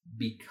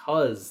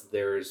because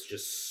there's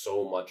just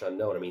so much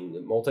unknown. I mean, the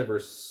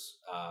multiverse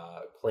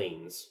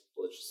planes,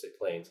 let's just say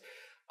planes,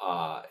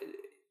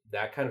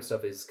 that kind of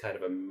stuff is kind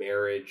of a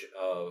marriage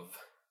of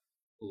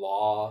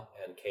law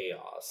and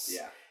chaos.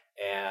 Yeah.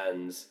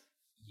 And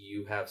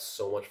you have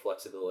so much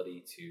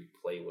flexibility to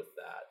play with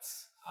that.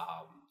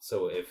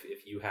 So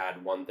if you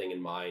had one thing in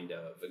mind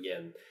of,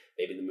 again,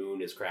 maybe the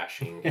moon is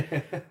crashing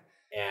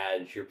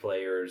and your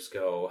players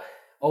go,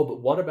 oh,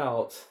 but what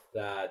about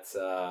that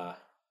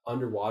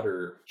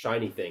underwater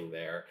shiny thing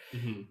there?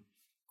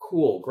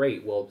 Cool,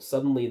 great. Well,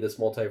 suddenly this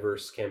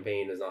multiverse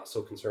campaign is not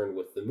so concerned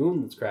with the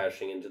moon that's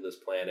crashing into this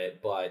planet,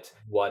 but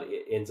what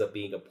it ends up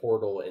being a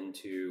portal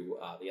into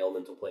the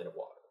elemental plane of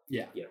water.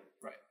 Yeah.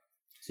 Right.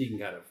 So you can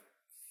kind of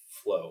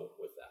flow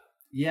with that.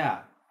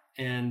 Yeah.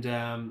 And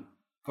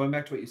going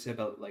back to what you said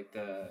about like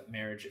the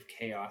marriage of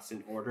chaos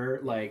and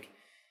order, like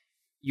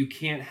you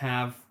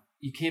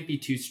can't be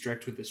too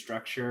strict with the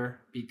structure,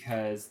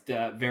 because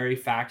the very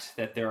fact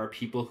that there are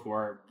people who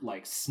are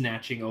like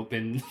snatching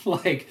open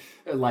like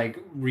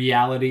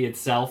reality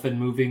itself and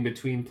moving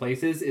between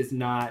places is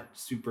not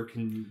super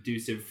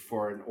conducive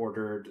for an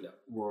ordered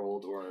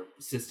world or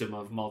system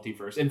of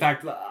multiverse. In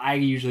fact, I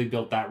usually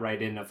built that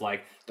right in of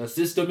like, the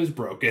system is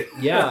broken.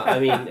 Yeah, I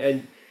mean,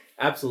 and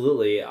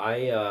Absolutely.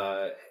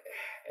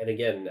 And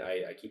again,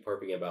 I keep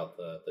harping about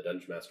the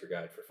Dungeon Master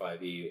Guide for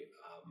 5e,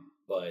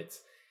 but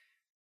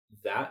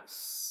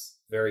that's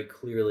very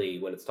clearly,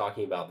 when it's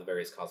talking about the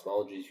various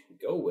cosmologies you can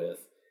go with,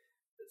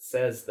 it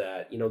says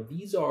that,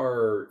 these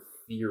are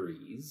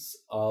theories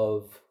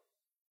of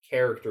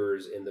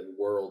characters in the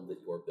world that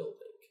you're building.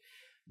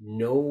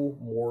 No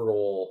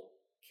mortal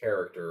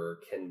character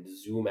can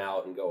zoom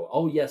out and go,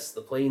 oh yes,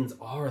 the planes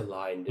are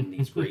aligned in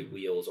these great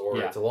wheels, or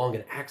Yeah. it's along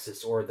an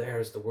axis, or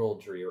there's the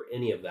world tree, or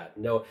any of that.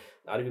 No,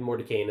 not even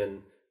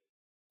Mordekainen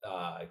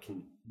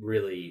can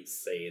really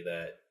say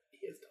that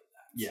he has done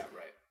that. Yeah,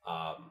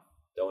 right.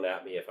 Don't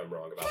at me if I'm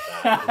wrong about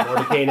that.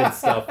 Mordekainen's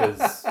stuff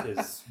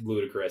is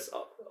ludicrous.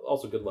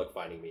 Also, good luck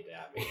finding me to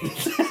at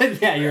me.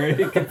 Yeah,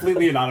 you're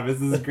completely anonymous.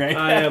 This is great.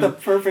 I am the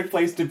perfect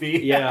place to be.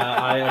 Yeah,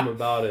 I am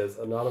about as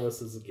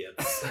anonymous as it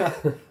gets.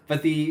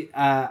 But the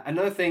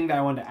another thing that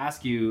I wanted to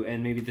ask you,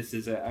 and maybe this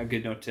is a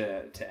good note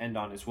to end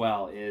on as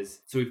well,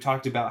 is so we've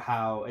talked about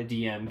how a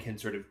DM can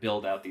sort of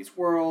build out these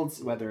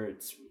worlds, whether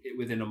it's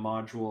within a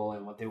module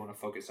and what they want to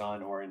focus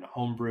on, or in a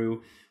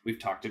homebrew. We've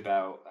talked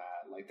about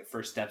like the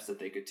first steps that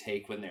they could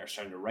take when they're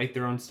starting to write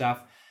their own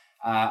stuff.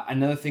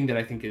 Another thing that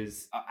I think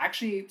is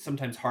actually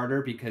sometimes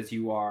harder, because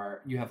you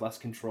have less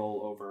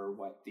control over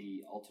what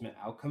the ultimate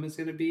outcome is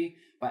going to be.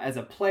 But as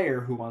a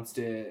player who wants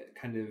to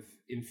kind of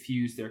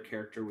infuse their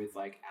character with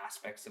like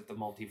aspects of the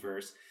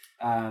multiverse,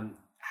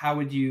 how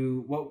would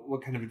you?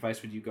 What kind of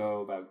advice would you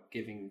go about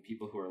giving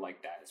people who are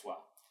like that as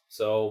well?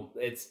 So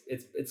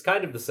it's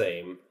kind of the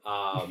same.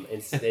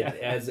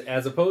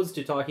 As opposed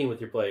to talking with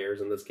your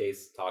players, in this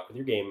case, talk with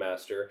your game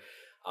master,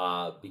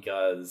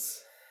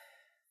 because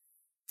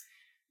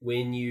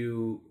when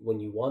you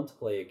want to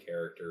play a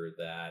character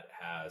that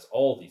has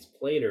all these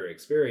planar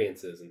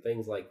experiences and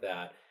things like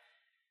that,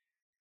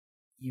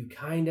 you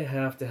kind of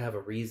have to have a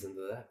reason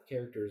that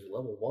character is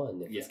level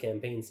 1 if this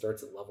campaign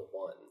starts at level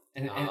 1.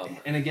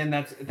 And again,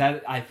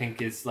 that I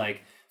think is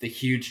like the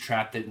huge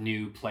trap that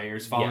new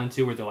players fall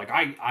into, where they're like,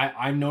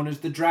 I'm known as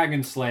the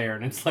Dragon Slayer,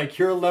 and it's like,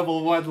 you're a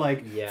level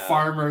 1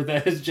 farmer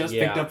that has just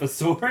picked up a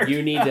sword.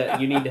 You need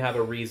to have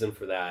a reason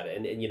for that,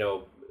 and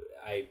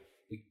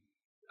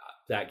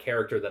that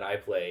character that I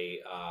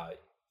play,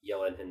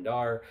 Yelen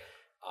Hindar,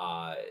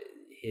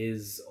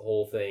 his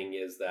whole thing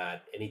is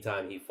that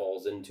anytime he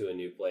falls into a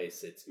new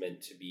place, it's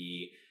meant to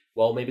be,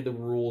 well, maybe the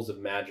rules of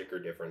magic are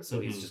different, so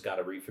he's just got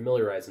to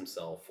refamiliarize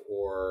himself.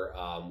 Or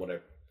when I,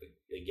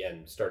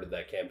 again, started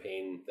that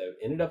campaign that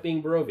ended up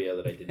being Barovia,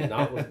 that I did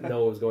not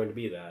know it was going to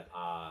be that.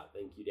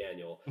 Thank you,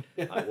 Daniel.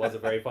 It was a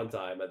very fun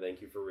time. I thank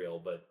you for real,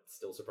 but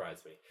still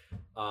surprised me.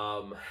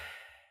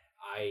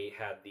 I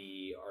had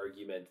the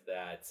argument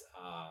that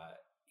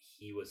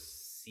he was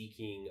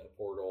seeking a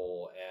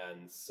portal,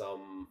 and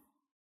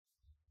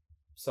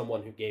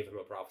someone who gave him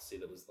a prophecy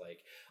that was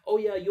like, oh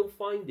yeah, you'll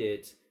find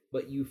it,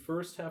 but you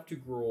first have to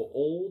grow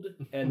old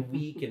and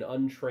weak and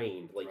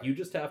untrained. Like, you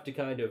just have to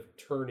kind of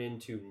turn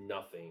into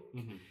nothing.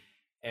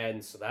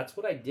 And so that's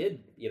what I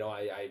did.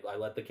 I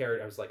let the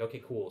character, I was like,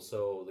 okay, cool.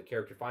 So the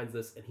character finds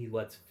this, and he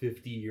lets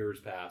 50 years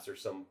pass or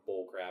some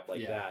bull crap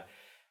like that,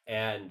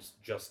 and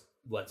just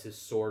lets his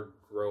sword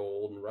grow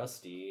old and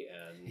rusty,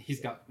 and he's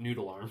got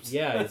noodle arms.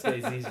 Yeah,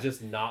 he's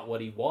just not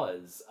what he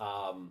was.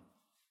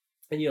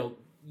 And you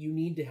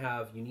need to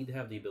have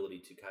the ability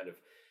to kind of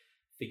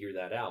figure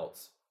that out,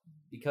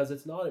 because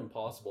it's not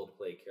impossible to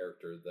play a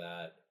character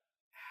that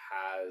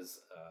has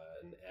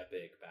an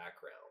epic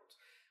background,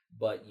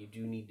 but you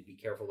do need to be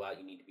careful about it.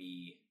 You need to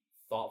be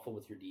thoughtful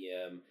with your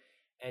DM,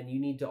 and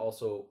you need to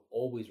also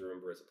always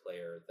remember as a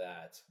player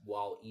that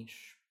while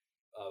each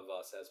of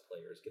us as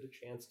players get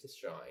a chance to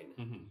shine,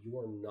 you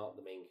are not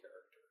the main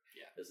character.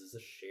 Yeah, this is a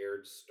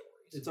shared story.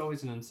 So it's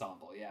always an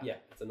ensemble. Yeah,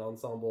 it's an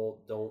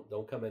ensemble.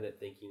 Don't come in it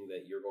thinking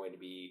that you're going to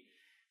be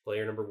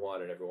player number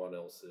 1 and everyone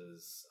else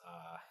is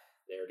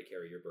there to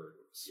carry your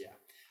burdens. Yeah,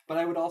 but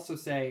I would also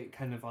say,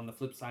 kind of on the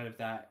flip side of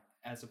that,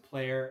 as a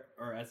player,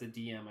 or as a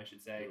DM, I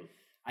should say,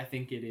 I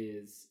think it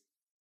is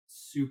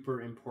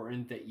super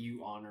important that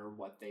you honor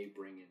what they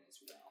bring in as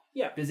well.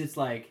 Yeah, because it's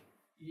like,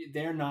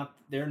 they're not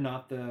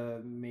the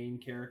main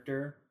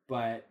character,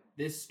 but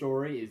this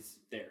story is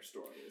their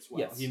story as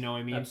well. Yes, you know what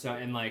I mean?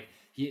 Absolutely.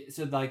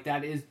 So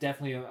that is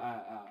definitely a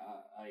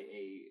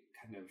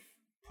kind of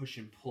push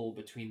and pull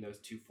between those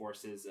two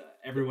forces.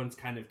 Everyone's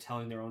kind of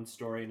telling their own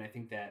story, and I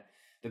think that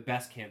the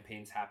best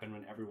campaigns happen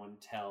when everyone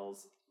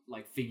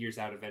figures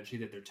out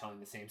eventually that they're telling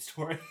the same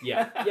story.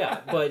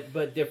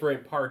 but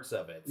different parts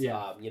of it.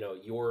 Yeah,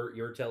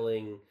 you're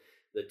telling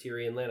the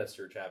Tyrion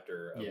Lannister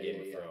chapter of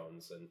Game of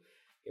Thrones, and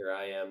here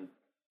I am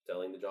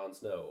telling the Jon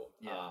Snow,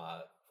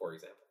 for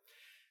example.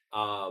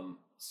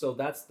 So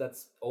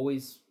that's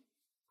always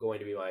going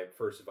to be my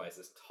first advice,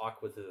 is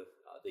talk with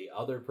the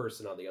other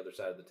person on the other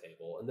side of the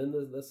table. And then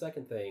the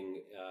second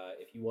thing,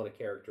 if you want a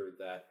character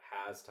that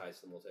has ties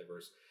to the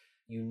multiverse,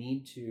 you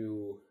need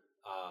to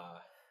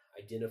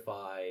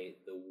identify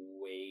the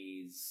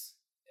ways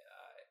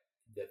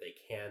that they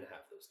can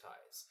have those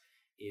ties.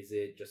 Is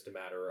it just a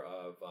matter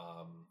of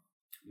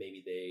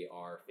maybe they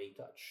are Fey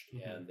touched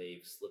and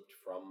they've slipped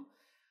from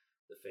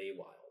the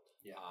Feywild.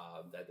 Yeah.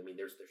 That I mean,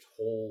 there's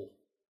whole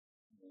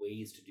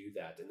ways to do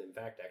that, and in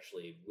fact,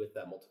 actually, with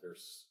that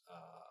multiverse,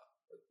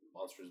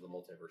 Monsters of the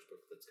Multiverse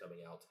book that's coming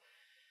out,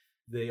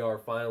 they are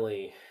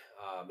finally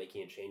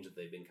making a change that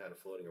they've been kind of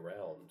floating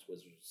around.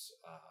 Wizards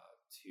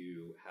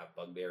to have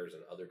bugbears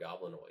and other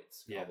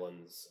goblinoids,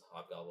 goblins,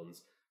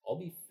 hobgoblins, all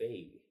be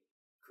Fey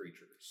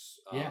creatures.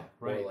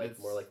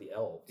 More like the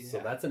elves. Yeah. So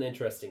that's an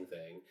interesting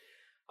thing.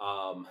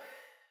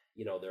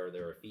 You know,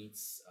 there are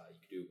feats you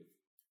could do with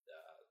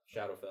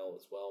Shadowfell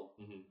as well.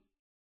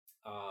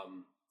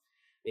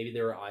 Maybe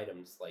there are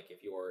items, like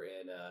if you're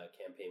in a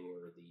campaign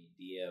where the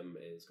DM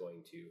is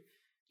going to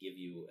give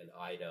you an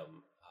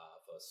item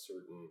of a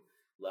certain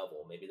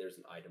level, maybe there's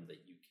an item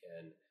that you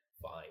can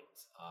find.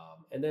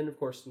 And then, of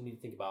course, you need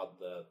to think about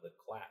the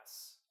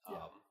class.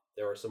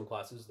 There are some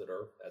classes that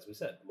are, as we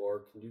said,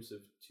 more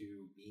conducive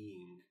to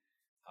being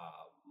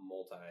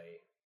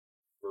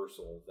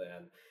multiversal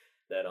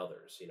than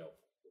others. You know,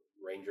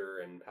 Ranger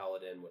and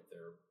Paladin with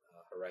their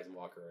Horizon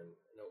Walker and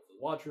Oath of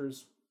the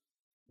Watchers,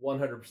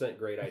 100%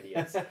 great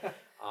ideas.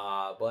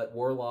 But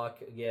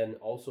Warlock, again,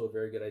 also a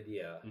very good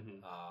idea.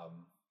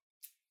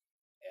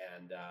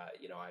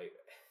 You know, I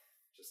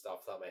just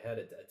off the top of my head,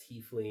 a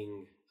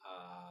Tiefling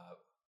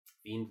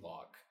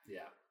Fiendlock.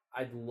 Yeah.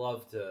 I'd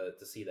love to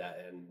see that,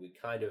 and we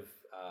kind of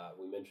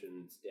we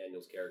mentioned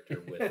Daniel's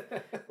character with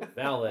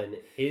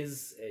Valen.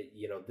 His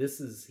you know,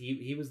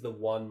 he was the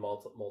one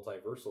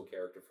multiversal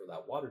character for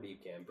that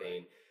Waterdeep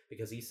campaign,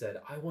 because he said,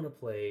 I want to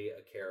play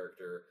a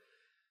character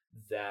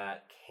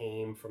that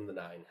came from the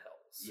Nine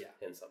Hells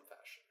in some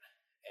fashion,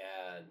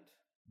 and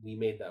we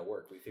made that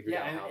work. We figured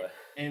out how to,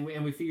 and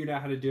we figured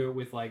out how to do it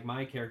with like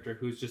my character,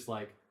 who's just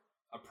like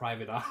a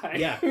private eye.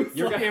 Yeah,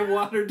 you're like in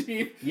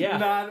Waterdeep.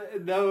 Yeah,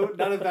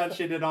 none of that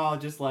shit at all.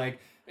 Just like,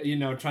 you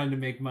know, trying to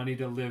make money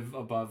to live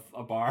above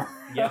a bar.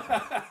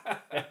 Yeah,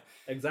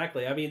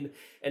 exactly. I mean,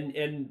 and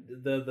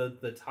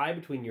the tie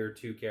between your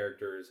two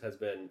characters has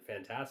been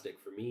fantastic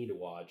for me to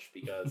watch,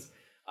 because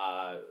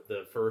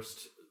the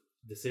first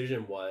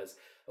decision was,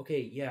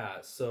 okay,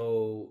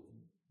 so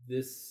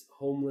this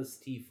homeless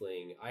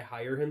tiefling, I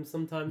hire him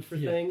sometimes for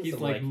things. He's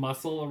like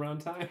muscle around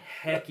time.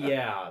 Heck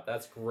yeah,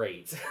 that's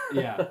great.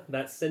 Yeah.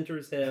 That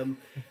centers him.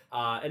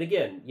 And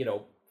again, you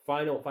know,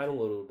 final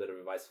little bit of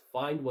advice.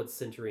 Find what's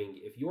centering.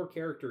 If your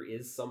character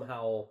is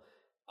somehow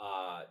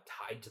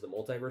tied to the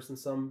multiverse in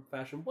some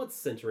fashion, what's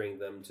centering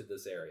them to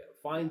this area?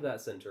 Find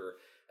that center.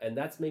 And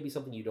that's maybe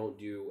something you don't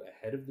do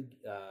ahead of the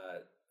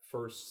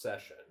first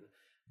session,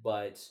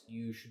 but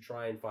you should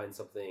try and find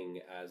something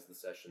as the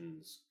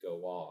sessions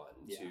go on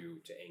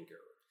to anchor.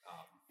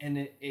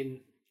 And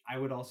I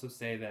would also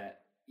say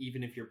that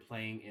even if you're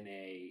playing in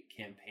a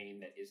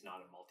campaign that is not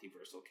a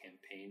multiversal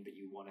campaign, but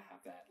you want to have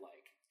that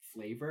like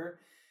flavor,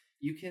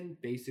 you can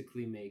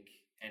basically make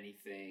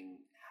anything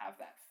have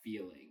that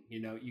feeling.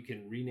 You know, you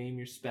can rename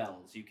your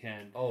spells. You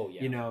can,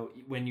 you know,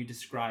 when you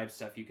describe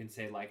stuff, you can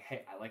say like,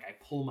 hey, I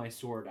pull my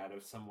sword out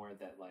of somewhere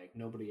that like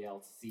nobody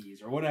else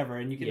sees or whatever.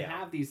 And you can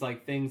have these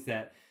like things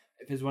that,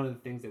 because one of the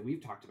things that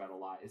we've talked about a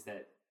lot is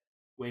that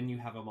when you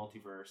have a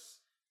multiverse,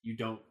 you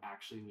don't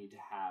actually need to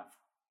have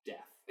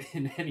death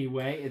in any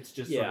way. It's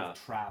just sort of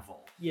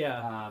travel.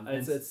 Yeah,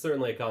 it's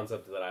certainly a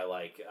concept that I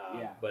like.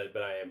 But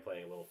I am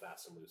playing a little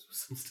fast and loose with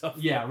some stuff.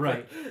 Yeah,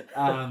 right.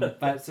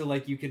 But so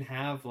like you can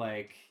have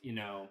like, you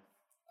know,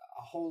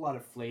 a whole lot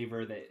of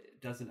flavor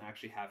that doesn't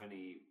actually have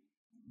any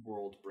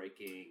world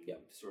breaking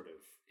sort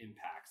of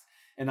impacts.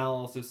 And I'll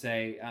also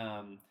say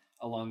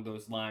along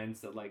those lines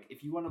that like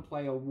if you want to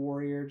play a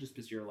warrior just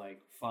because you're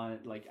like fun,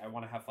 like I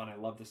want to have fun, I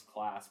love this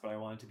class, but I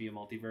want it to be a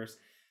multiverse,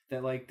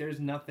 that like there's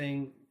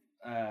nothing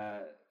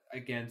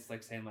against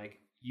like saying like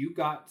you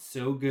got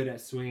so good at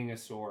swinging a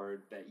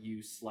sword that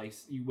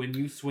when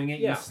you swing it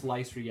you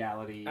slice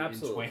reality in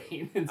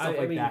twain and stuff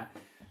that.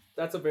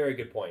 That's a very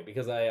good point,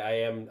 because I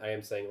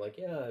am saying like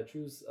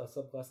choose a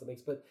subclass that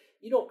makes, but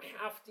you don't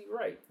have to,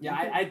 right?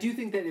 I do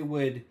think that it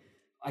would,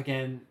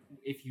 again,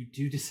 if you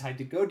do decide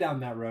to go down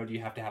that road, you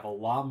have to have a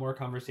lot more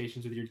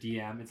conversations with your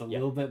DM. It's a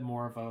little bit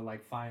more of a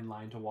like fine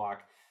line to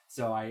walk.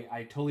 So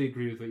I totally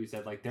agree with what you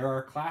said. Like there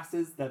are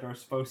classes that are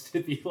supposed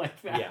to be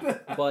like that. Yeah,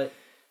 but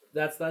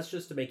that's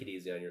just to make it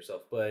easy on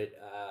yourself. But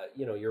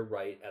you know, you're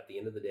right. At the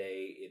end of the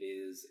day, it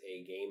is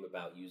a game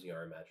about using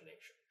our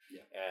imagination.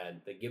 Yeah.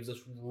 And that gives us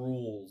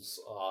rules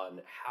on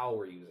how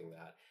we're using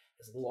that.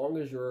 As long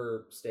as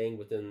you're staying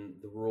within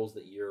the rules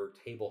that your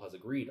table has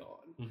agreed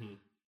on,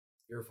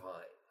 you're fine.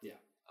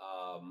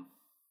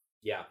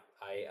 Yeah.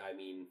 I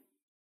mean,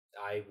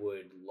 I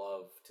would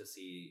love to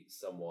see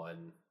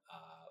someone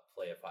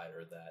play a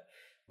fighter that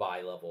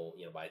by level,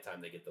 you know, by the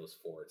time they get those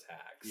 4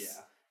 attacks.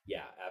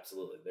 Yeah,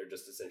 absolutely. They're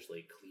just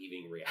essentially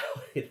cleaving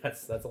reality.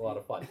 That's a lot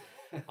of fun.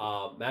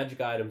 Magic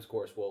items, of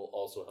course, will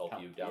also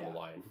help you down the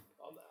line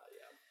on that.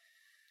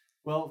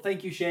 Well,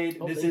 thank you, Shade.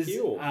 Oh, this thank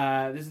you.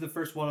 This is the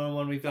first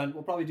one-on-one we've done.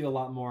 We'll probably do a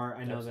lot more.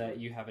 I know Absolutely. that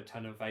you have a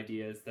ton of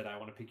ideas that I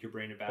want to pick your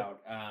brain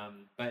about.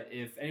 But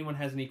if anyone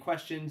has any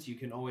questions, you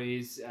can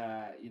always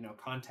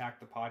contact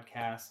the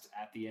podcast.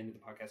 At the end of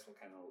the podcast, we'll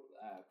kind of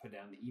put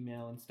down the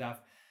email and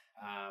stuff.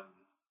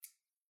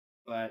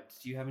 But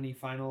do you have any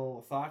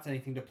final thoughts?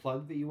 Anything to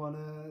plug that you want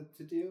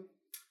to do?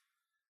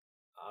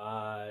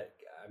 I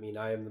mean,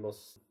 I am the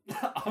most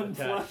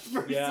Unplugged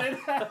person. Yeah.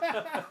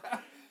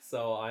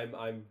 So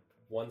I'm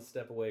one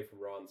step away from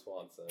Ron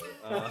Swanson.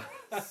 And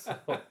that's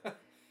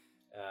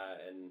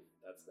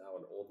now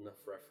an old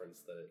enough reference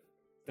that it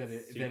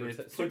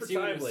puts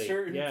you in a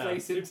certain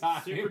place in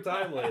time. Super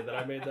timely that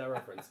I made that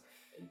reference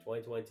in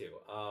 2022.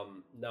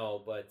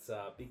 No, but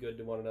be good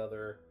to one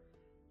another.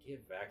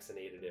 Get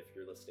vaccinated if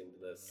you're listening to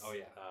this. Oh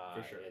yeah,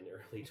 for sure. In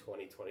early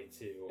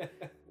 2022.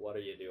 What are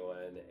you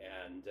doing?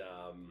 And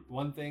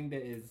one thing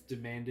that is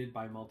demanded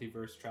by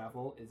Multiverse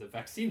travel is a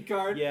vaccine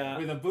card Yeah.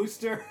 with a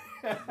booster.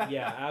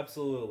 Yeah,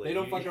 absolutely. They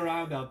don't fuck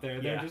around out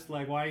there. They're Yeah. just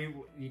like, why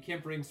you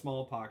can't bring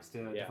smallpox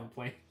to a different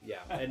plane.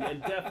 Yeah,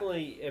 and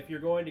definitely if you're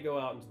going to go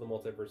out into the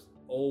multiverse,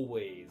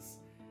 always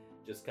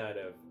just kind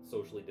of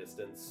socially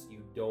distance.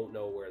 You don't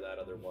know where that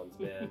other one's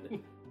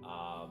been.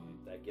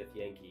 That Gith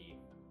Yankee,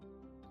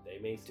 they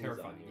may sneeze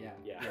Terrifying. on you.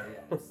 Yeah.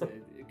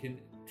 It can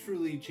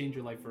truly change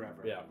your life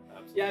forever. Yeah,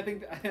 absolutely.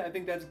 Yeah, I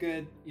think that's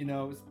good.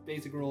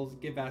 Basic rules: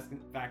 get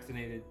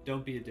vaccinated,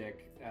 don't be a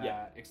dick,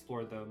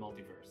 explore the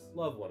multiverse.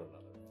 Love one another.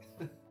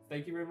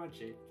 Thank you very much,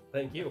 Shade.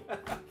 Thank you.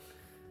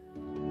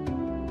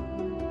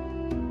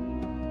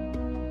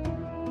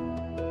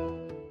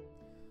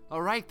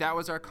 All right, that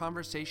was our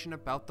conversation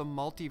about the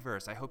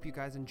multiverse. I hope you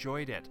guys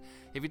enjoyed it.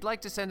 If you'd like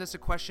to send us a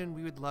question,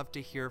 we would love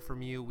to hear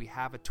from you. We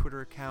have a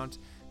Twitter account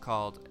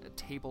called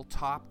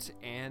Tabletopped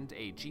and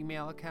a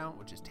Gmail account,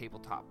 which is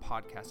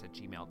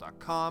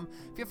tabletoppodcast@gmail.com.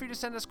 Feel free to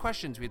send us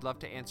questions. We'd love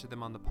to answer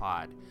them on the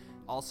pod.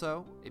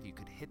 Also, if you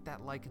could hit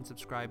that like and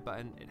subscribe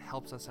button, it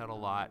helps us out a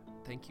lot.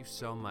 Thank you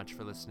so much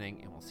for listening,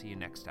 and we'll see you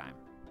next time.